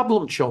your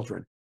problem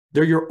children.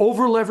 They're your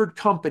overlevered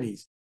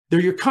companies. They're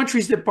your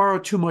countries that borrow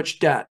too much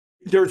debt.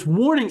 There's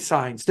warning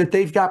signs that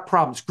they've got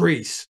problems,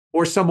 Greece,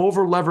 or some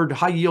overlevered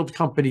high yield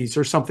companies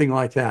or something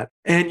like that.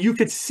 And you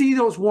could see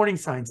those warning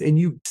signs and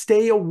you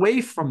stay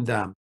away from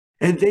them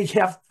and they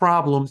have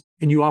problems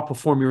and you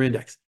outperform your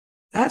index.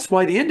 That's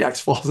why the index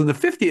falls in the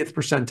 50th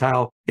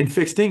percentile in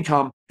fixed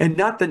income and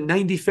not the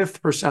 95th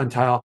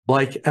percentile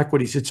like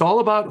equities. It's all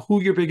about who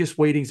your biggest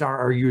weightings are.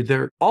 Are you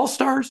their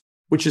all-stars,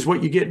 which is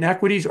what you get in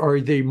equities, or are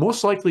they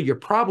most likely your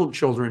problem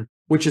children,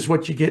 which is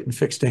what you get in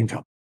fixed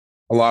income?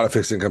 A lot of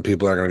fixed income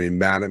people are going to be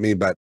mad at me,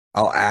 but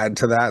I'll add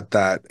to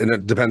that, and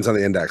it depends on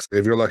the index.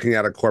 If you're looking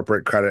at a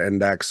corporate credit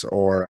index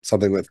or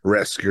something with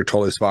risk, you're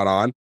totally spot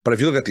on. But if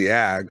you look at the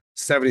ag,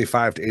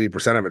 75 to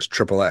 80% of it's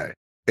AAA.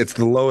 It's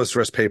the lowest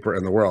risk paper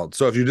in the world.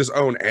 So if you just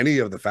own any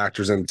of the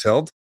factors in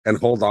tilt and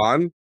hold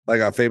on, like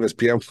a famous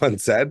PM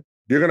once said,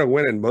 you're going to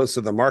win in most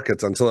of the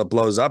markets until it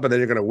blows up and then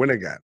you're going to win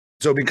again.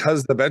 So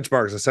because the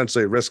benchmark is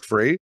essentially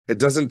risk-free, it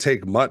doesn't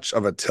take much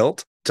of a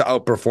tilt to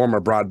outperform a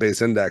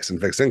broad-based index in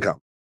fixed income.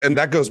 And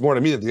that goes more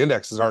to me that the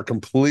indexes are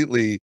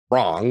completely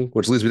wrong,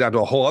 which leads me down to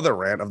a whole other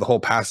rant of the whole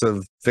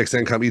passive fixed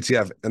income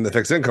ETF in the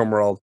fixed income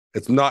world.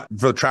 It's not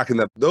for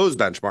tracking those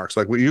benchmarks.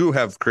 Like what you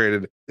have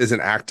created is an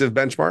active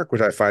benchmark, which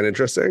I find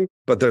interesting,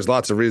 but there's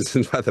lots of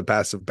reasons why the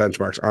passive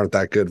benchmarks aren't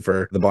that good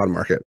for the bond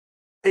market.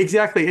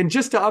 Exactly. And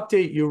just to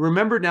update you,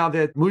 remember now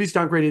that Moody's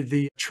downgraded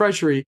the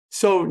Treasury.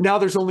 So now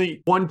there's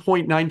only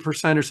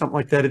 1.9% or something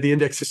like that of the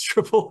index is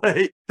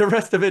AAA. The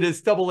rest of it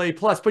is AA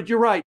plus. But you're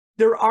right.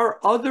 There are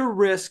other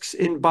risks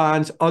in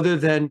bonds other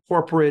than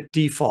corporate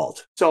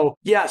default. So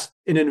yes,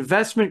 in an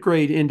investment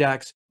grade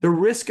index, the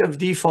risk of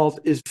default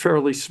is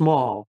fairly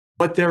small.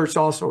 But there's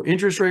also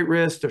interest rate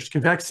risk, there's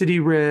convexity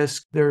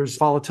risk, there's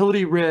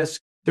volatility risk,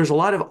 there's a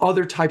lot of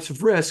other types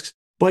of risks.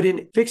 But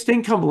in fixed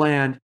income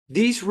land,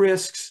 these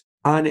risks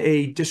on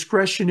a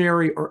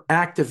discretionary or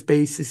active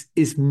basis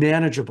is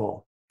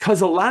manageable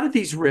because a lot of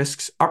these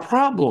risks are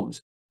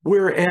problems.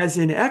 Whereas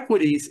in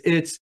equities,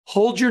 it's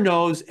hold your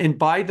nose and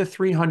buy the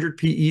 300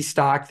 PE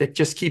stock that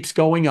just keeps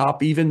going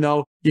up, even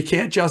though you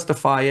can't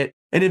justify it.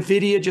 And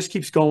NVIDIA just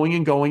keeps going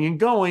and going and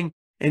going.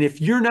 And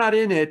if you're not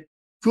in it,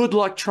 good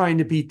luck trying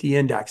to beat the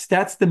index.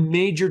 That's the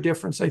major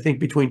difference, I think,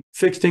 between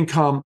fixed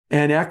income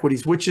and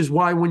equities, which is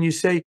why when you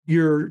say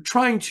you're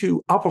trying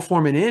to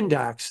outperform an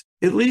index,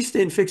 at least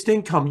in fixed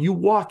income, you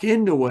walk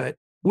into it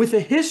with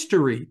a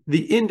history.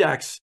 The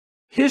index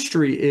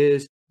history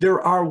is there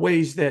are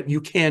ways that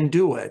you can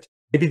do it.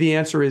 Maybe the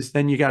answer is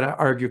then you got to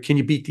argue, can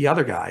you beat the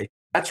other guy?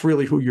 That's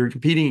really who you're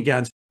competing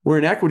against. Where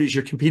in equities,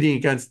 you're competing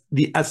against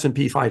the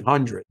S&P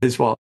 500 as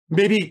well.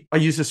 Maybe I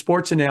use a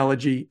sports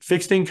analogy.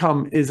 Fixed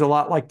income is a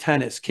lot like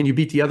tennis. Can you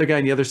beat the other guy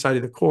on the other side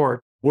of the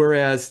court?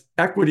 Whereas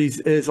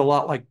equities is a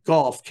lot like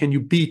golf. Can you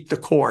beat the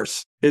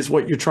course is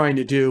what you're trying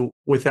to do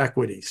with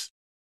equities.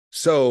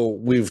 So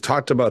we've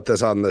talked about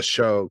this on the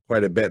show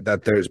quite a bit,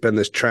 that there's been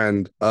this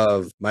trend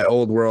of my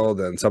old world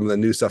and some of the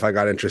new stuff I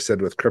got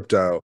interested with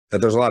crypto, that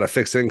there's a lot of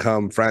fixed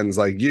income friends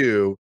like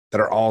you that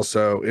are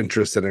also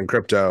interested in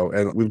crypto.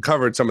 And we've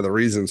covered some of the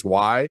reasons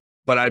why,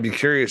 but I'd be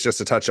curious just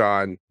to touch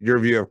on your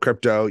view of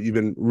crypto. You've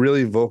been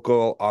really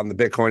vocal on the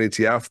Bitcoin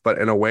ETF, but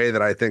in a way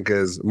that I think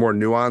is more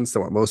nuanced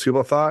than what most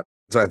people thought.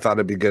 So I thought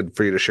it'd be good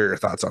for you to share your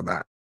thoughts on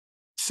that.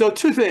 So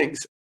two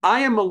things.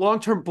 I am a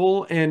long-term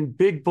bull and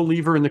big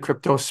believer in the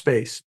crypto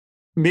space.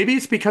 Maybe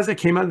it's because I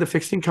came out of the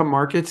fixed income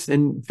markets,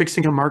 and fixed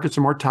income markets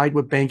are more tied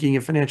with banking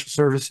and financial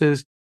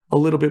services a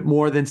little bit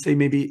more than, say,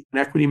 maybe an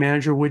equity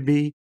manager would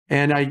be.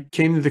 And I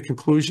came to the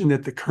conclusion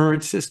that the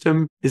current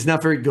system is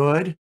not very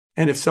good.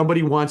 And if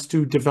somebody wants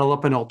to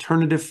develop an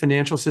alternative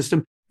financial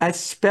system,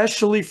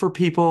 especially for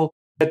people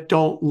that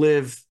don't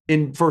live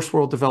in first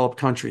world developed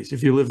countries,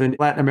 if you live in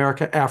Latin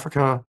America,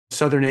 Africa,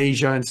 Southern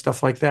Asia, and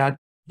stuff like that,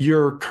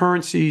 your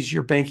currencies,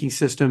 your banking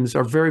systems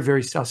are very,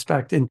 very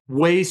suspect, and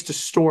ways to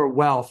store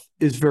wealth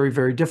is very,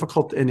 very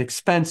difficult and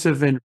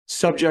expensive and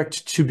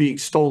subject to being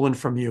stolen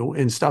from you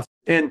and stuff.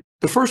 And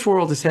the first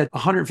world has had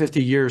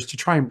 150 years to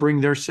try and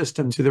bring their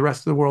system to the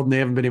rest of the world, and they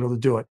haven't been able to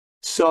do it.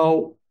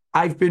 So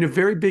I've been a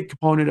very big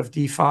component of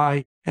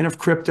DeFi and of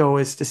crypto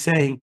as to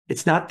saying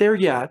it's not there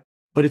yet,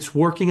 but it's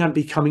working on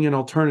becoming an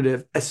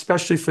alternative,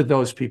 especially for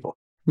those people.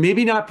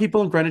 Maybe not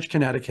people in Greenwich,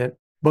 Connecticut,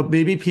 but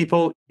maybe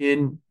people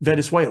in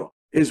Venezuela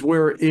is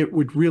where it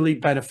would really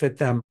benefit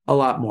them a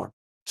lot more.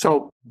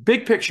 So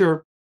big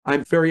picture,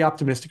 I'm very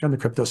optimistic on the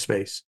crypto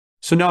space.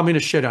 So now I'm going to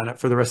shit on it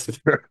for the rest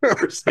of the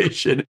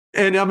conversation.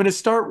 And I'm going to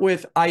start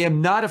with, I am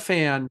not a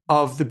fan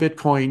of the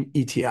Bitcoin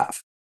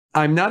ETF.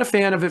 I'm not a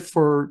fan of it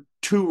for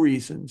two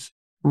reasons.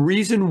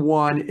 Reason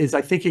one is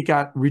I think it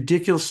got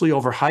ridiculously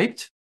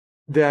overhyped,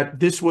 that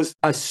this was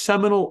a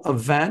seminal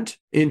event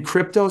in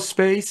crypto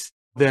space,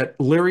 that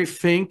Larry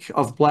Fink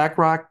of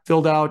BlackRock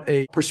filled out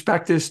a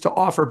prospectus to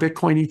offer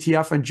Bitcoin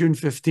ETF on June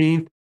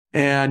 15th.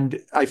 And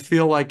I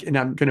feel like, and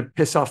I'm going to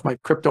piss off my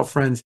crypto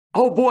friends,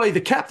 oh boy,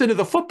 the captain of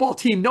the football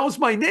team knows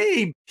my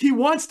name. He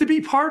wants to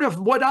be part of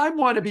what I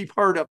want to be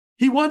part of.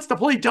 He wants to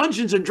play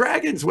Dungeons and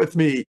Dragons with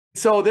me.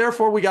 So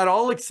therefore, we got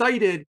all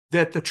excited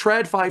that the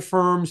TradFi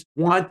firms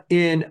want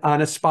in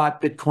on a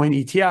spot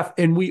Bitcoin ETF.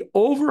 And we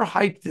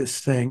overhyped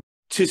this thing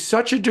to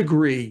such a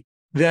degree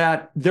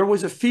that there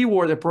was a fee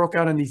war that broke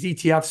out on these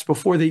ETFs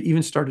before they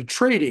even started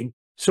trading.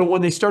 So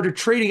when they started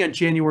trading on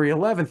January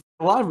 11th,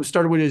 a lot of them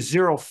started with a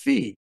zero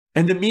fee.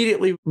 And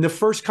immediately in the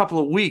first couple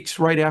of weeks,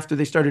 right after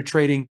they started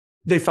trading,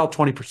 they fell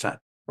 20%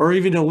 or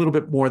even a little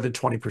bit more than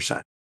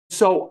 20%.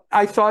 So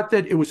I thought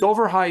that it was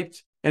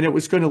overhyped and it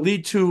was going to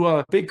lead to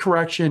a big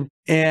correction,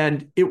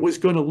 and it was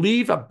going to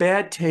leave a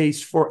bad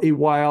taste for a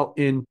while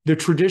in the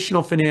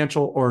traditional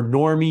financial or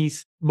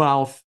normies'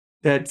 mouth.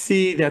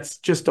 That's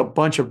just a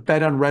bunch of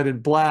bet on red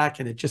and black,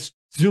 and it just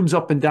zooms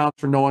up and down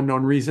for no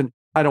unknown reason.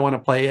 I don't want to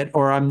play it,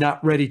 or I'm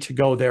not ready to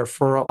go there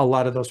for a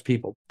lot of those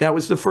people. That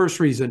was the first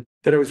reason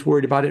that I was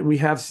worried about it, and we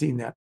have seen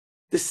that.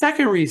 The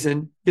second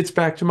reason gets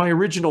back to my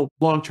original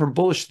long-term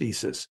bullish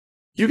thesis.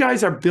 You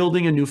guys are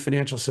building a new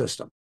financial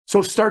system.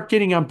 So start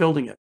getting on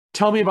building it.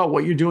 Tell me about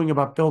what you're doing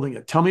about building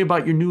it. Tell me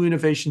about your new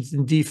innovations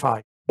in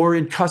DeFi or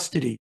in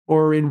custody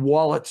or in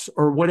wallets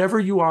or whatever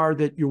you are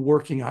that you're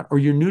working on, or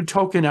your new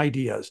token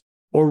ideas,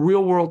 or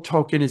real-world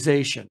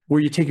tokenization, where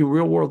you're taking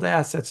real-world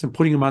assets and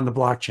putting them on the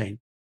blockchain.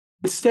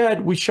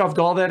 Instead, we shoved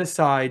all that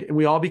aside and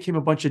we all became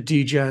a bunch of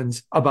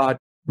degens about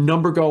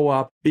number go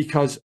up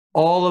because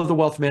all of the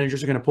wealth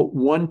managers are going to put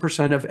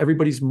 1% of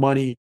everybody's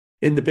money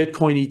in the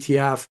Bitcoin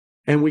ETF,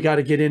 and we got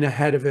to get in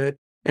ahead of it,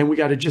 and we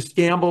got to just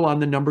gamble on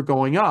the number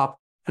going up.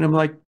 And I'm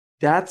like,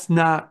 that's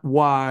not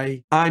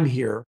why I'm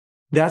here.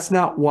 That's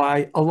not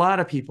why a lot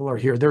of people are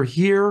here. They're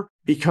here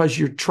because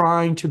you're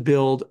trying to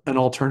build an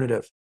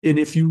alternative. And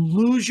if you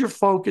lose your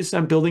focus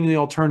on building the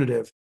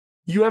alternative,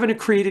 you haven't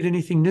created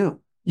anything new.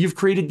 You've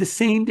created the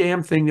same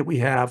damn thing that we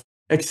have,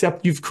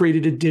 except you've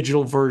created a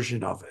digital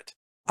version of it.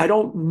 I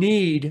don't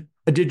need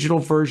a digital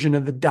version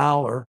of the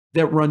dollar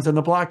that runs on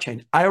the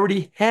blockchain. I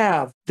already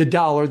have the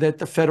dollar that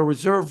the Federal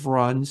Reserve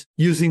runs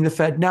using the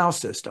FedNow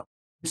system.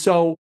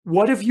 So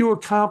what have you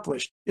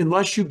accomplished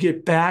unless you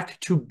get back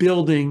to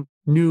building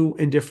new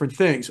and different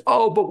things?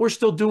 Oh, but we're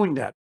still doing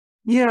that.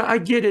 Yeah, I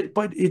get it.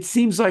 But it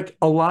seems like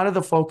a lot of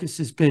the focus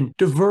has been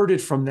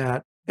diverted from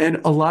that. And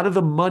a lot of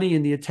the money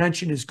and the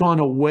attention has gone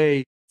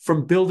away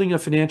from building a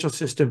financial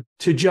system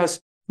to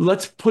just,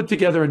 let's put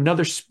together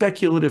another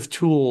speculative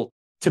tool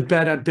to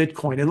bet on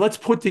Bitcoin. And let's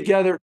put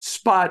together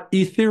spot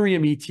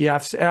Ethereum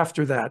ETFs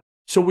after that,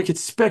 so we could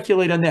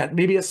speculate on that.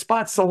 Maybe a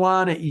spot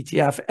Solana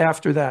ETF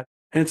after that.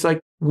 And it's like,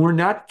 we're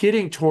not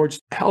getting towards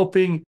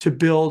helping to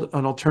build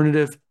an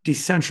alternative,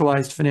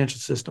 decentralized financial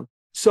system.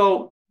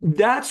 So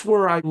that's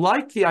where I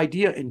like the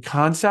idea in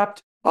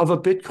concept of a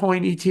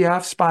Bitcoin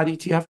ETF, spot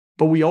ETF,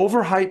 but we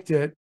overhyped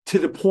it to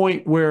the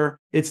point where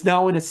it's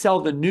now in a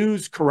sell the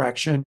news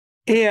correction,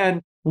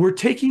 and we're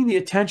taking the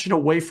attention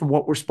away from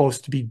what we're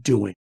supposed to be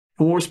doing.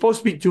 And what we're supposed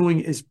to be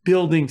doing is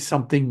building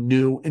something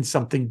new and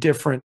something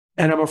different.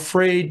 And I'm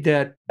afraid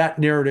that that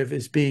narrative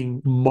is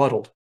being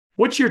muddled.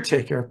 What's your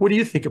take, Eric? What do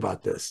you think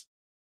about this?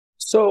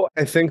 So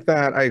I think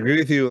that I agree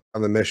with you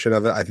on the mission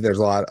of it. I think there's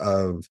a lot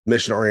of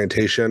mission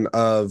orientation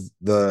of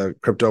the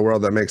crypto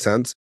world that makes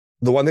sense.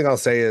 The one thing I'll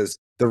say is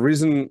the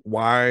reason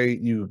why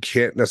you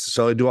can't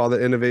necessarily do all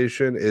the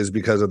innovation is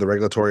because of the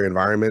regulatory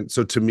environment.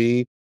 So to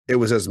me, it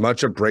was as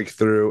much a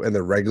breakthrough in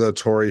the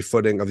regulatory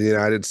footing of the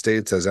United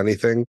States as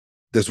anything.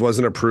 This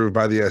wasn't approved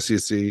by the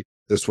SEC.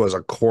 This was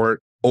a court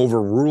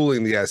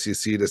overruling the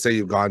SEC to say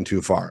you've gone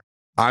too far.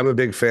 I'm a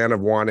big fan of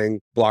wanting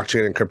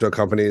blockchain and crypto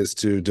companies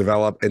to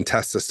develop and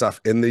test the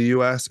stuff in the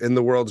US, in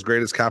the world's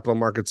greatest capital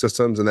market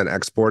systems, and then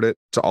export it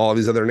to all of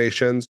these other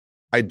nations.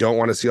 I don't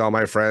want to see all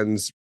my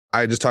friends.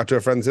 I just talked to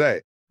a friend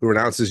today who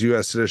renounced his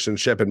US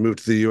citizenship and moved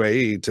to the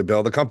UAE to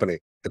build a company.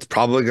 It's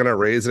probably going to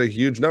raise a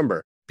huge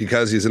number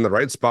because he's in the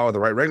right spot with the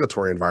right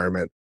regulatory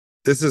environment.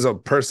 This is a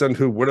person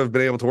who would have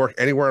been able to work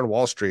anywhere on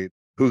Wall Street,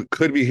 who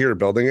could be here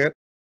building it.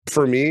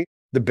 For me,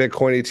 the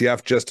Bitcoin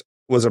ETF just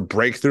was a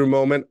breakthrough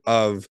moment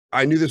of,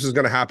 I knew this was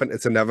going to happen.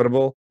 It's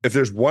inevitable. If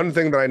there's one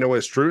thing that I know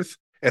is truth,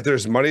 if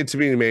there's money to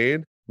be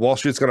made, Wall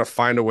Street's going to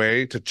find a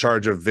way to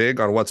charge a vig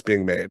on what's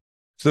being made.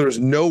 So there's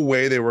no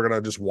way they were going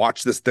to just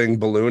watch this thing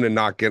balloon and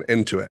not get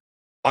into it.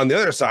 On the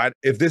other side,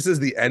 if this is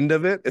the end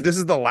of it, if this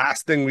is the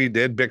last thing we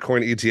did,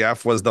 Bitcoin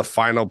ETF was the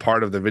final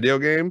part of the video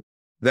game,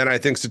 then I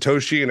think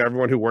Satoshi and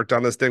everyone who worked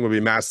on this thing would be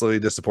massively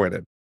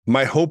disappointed.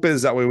 My hope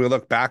is that when we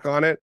look back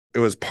on it, it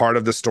was part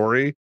of the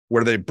story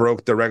where they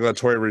broke the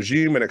regulatory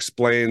regime and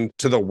explained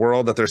to the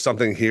world that there's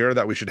something here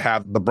that we should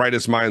have the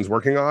brightest minds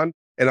working on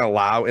and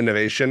allow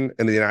innovation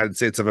in the United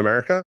States of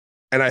America.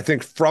 And I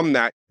think from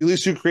that, at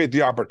least you create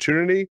the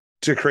opportunity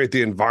to create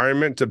the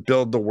environment to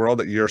build the world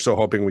that you're so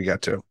hoping we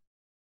get to.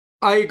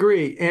 I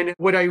agree. And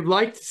what I would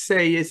like to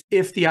say is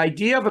if the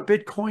idea of a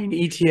Bitcoin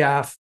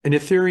ETF, an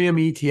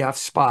Ethereum ETF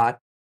spot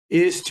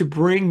is to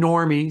bring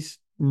normies,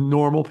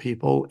 normal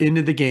people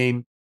into the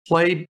game,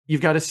 play,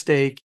 you've got a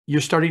stake, you're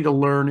starting to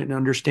learn and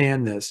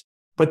understand this.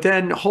 But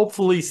then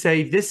hopefully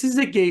say, this is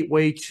a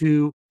gateway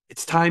to,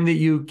 it's time that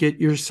you get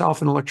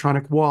yourself an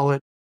electronic wallet.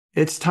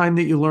 It's time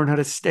that you learn how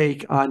to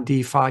stake on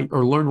DeFi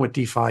or learn what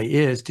DeFi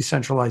is,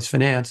 decentralized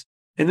finance,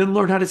 and then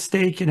learn how to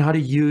stake and how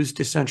to use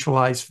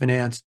decentralized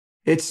finance.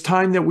 It's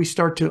time that we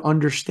start to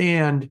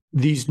understand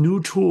these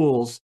new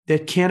tools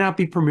that cannot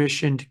be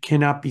permissioned,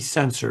 cannot be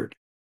censored.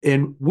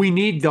 And we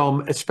need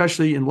them,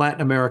 especially in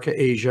Latin America,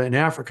 Asia, and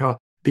Africa,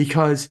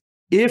 because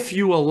if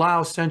you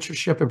allow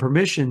censorship and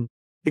permission,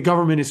 the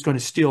government is going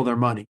to steal their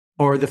money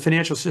or the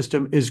financial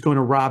system is going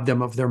to rob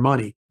them of their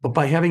money. But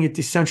by having it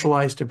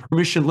decentralized and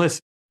permissionless,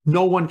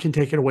 no one can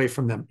take it away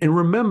from them. And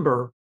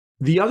remember,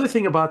 the other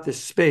thing about this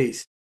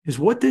space is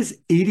what does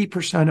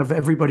 80% of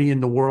everybody in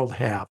the world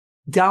have?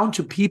 Down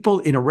to people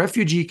in a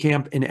refugee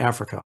camp in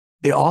Africa.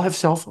 They all have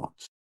cell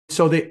phones.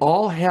 So they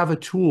all have a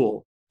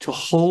tool to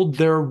hold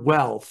their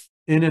wealth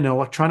in an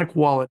electronic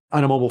wallet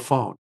on a mobile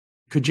phone.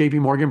 Could JP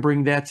Morgan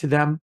bring that to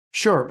them?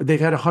 Sure, but they've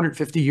had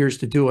 150 years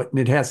to do it and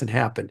it hasn't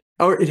happened.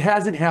 Or it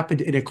hasn't happened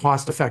in a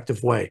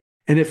cost-effective way.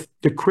 And if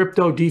the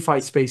crypto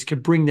DeFi space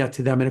could bring that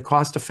to them in a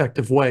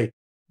cost-effective way,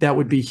 that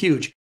would be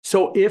huge.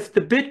 So if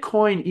the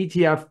Bitcoin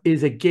ETF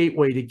is a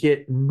gateway to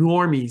get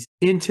normies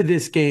into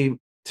this game,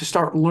 to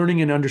start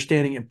learning and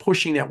understanding and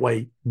pushing that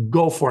way,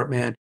 go for it,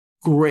 man.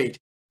 Great.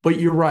 But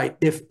you're right.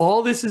 If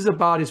all this is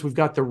about is we've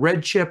got the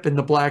red chip and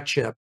the black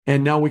chip,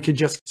 and now we could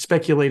just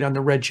speculate on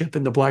the red chip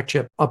and the black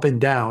chip up and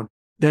down,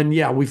 then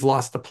yeah, we've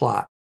lost the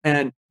plot.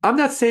 And I'm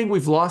not saying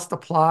we've lost the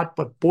plot,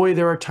 but boy,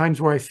 there are times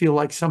where I feel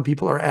like some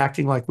people are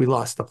acting like we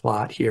lost the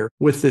plot here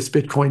with this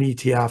Bitcoin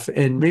ETF.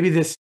 And maybe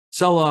this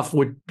sell-off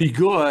would be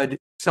good,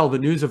 sell the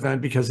news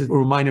event, because it will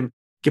remind them,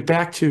 get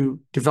back to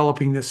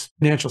developing this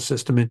financial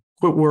system and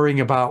quit worrying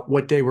about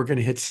what day we're going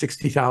to hit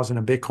 60,000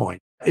 in Bitcoin.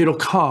 It'll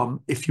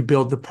come if you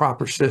build the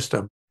proper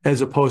system,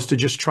 as opposed to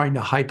just trying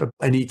to hype up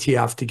an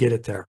ETF to get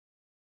it there.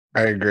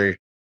 I agree.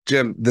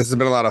 Jim, this has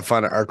been a lot of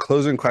fun. Our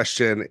closing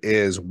question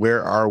is,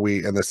 where are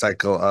we in the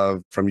cycle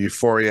of from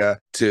euphoria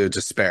to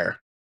despair?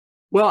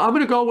 Well, I'm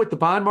going to go with the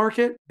bond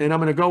market, and I'm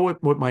going to go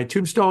with my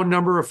tombstone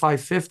number of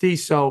 550.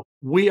 So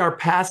we are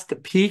past the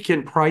peak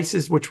in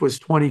prices, which was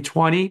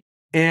 2020.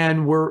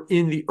 And we're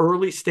in the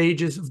early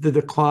stages of the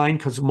decline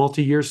because of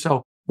multi-year.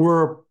 So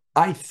we're,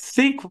 I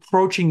think,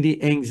 approaching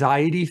the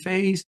anxiety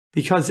phase,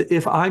 because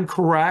if I'm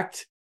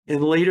correct,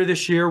 and later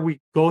this year, we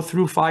go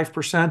through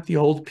 5%, the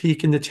old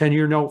peak in the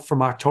 10-year note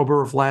from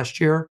October of last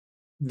year,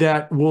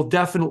 that will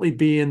definitely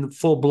be in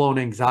full-blown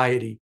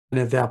anxiety. And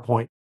at that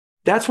point,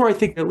 that's where I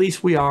think at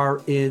least we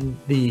are in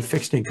the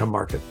fixed income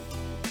market.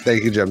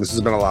 Thank you, Jim. This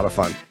has been a lot of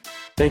fun.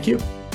 Thank you.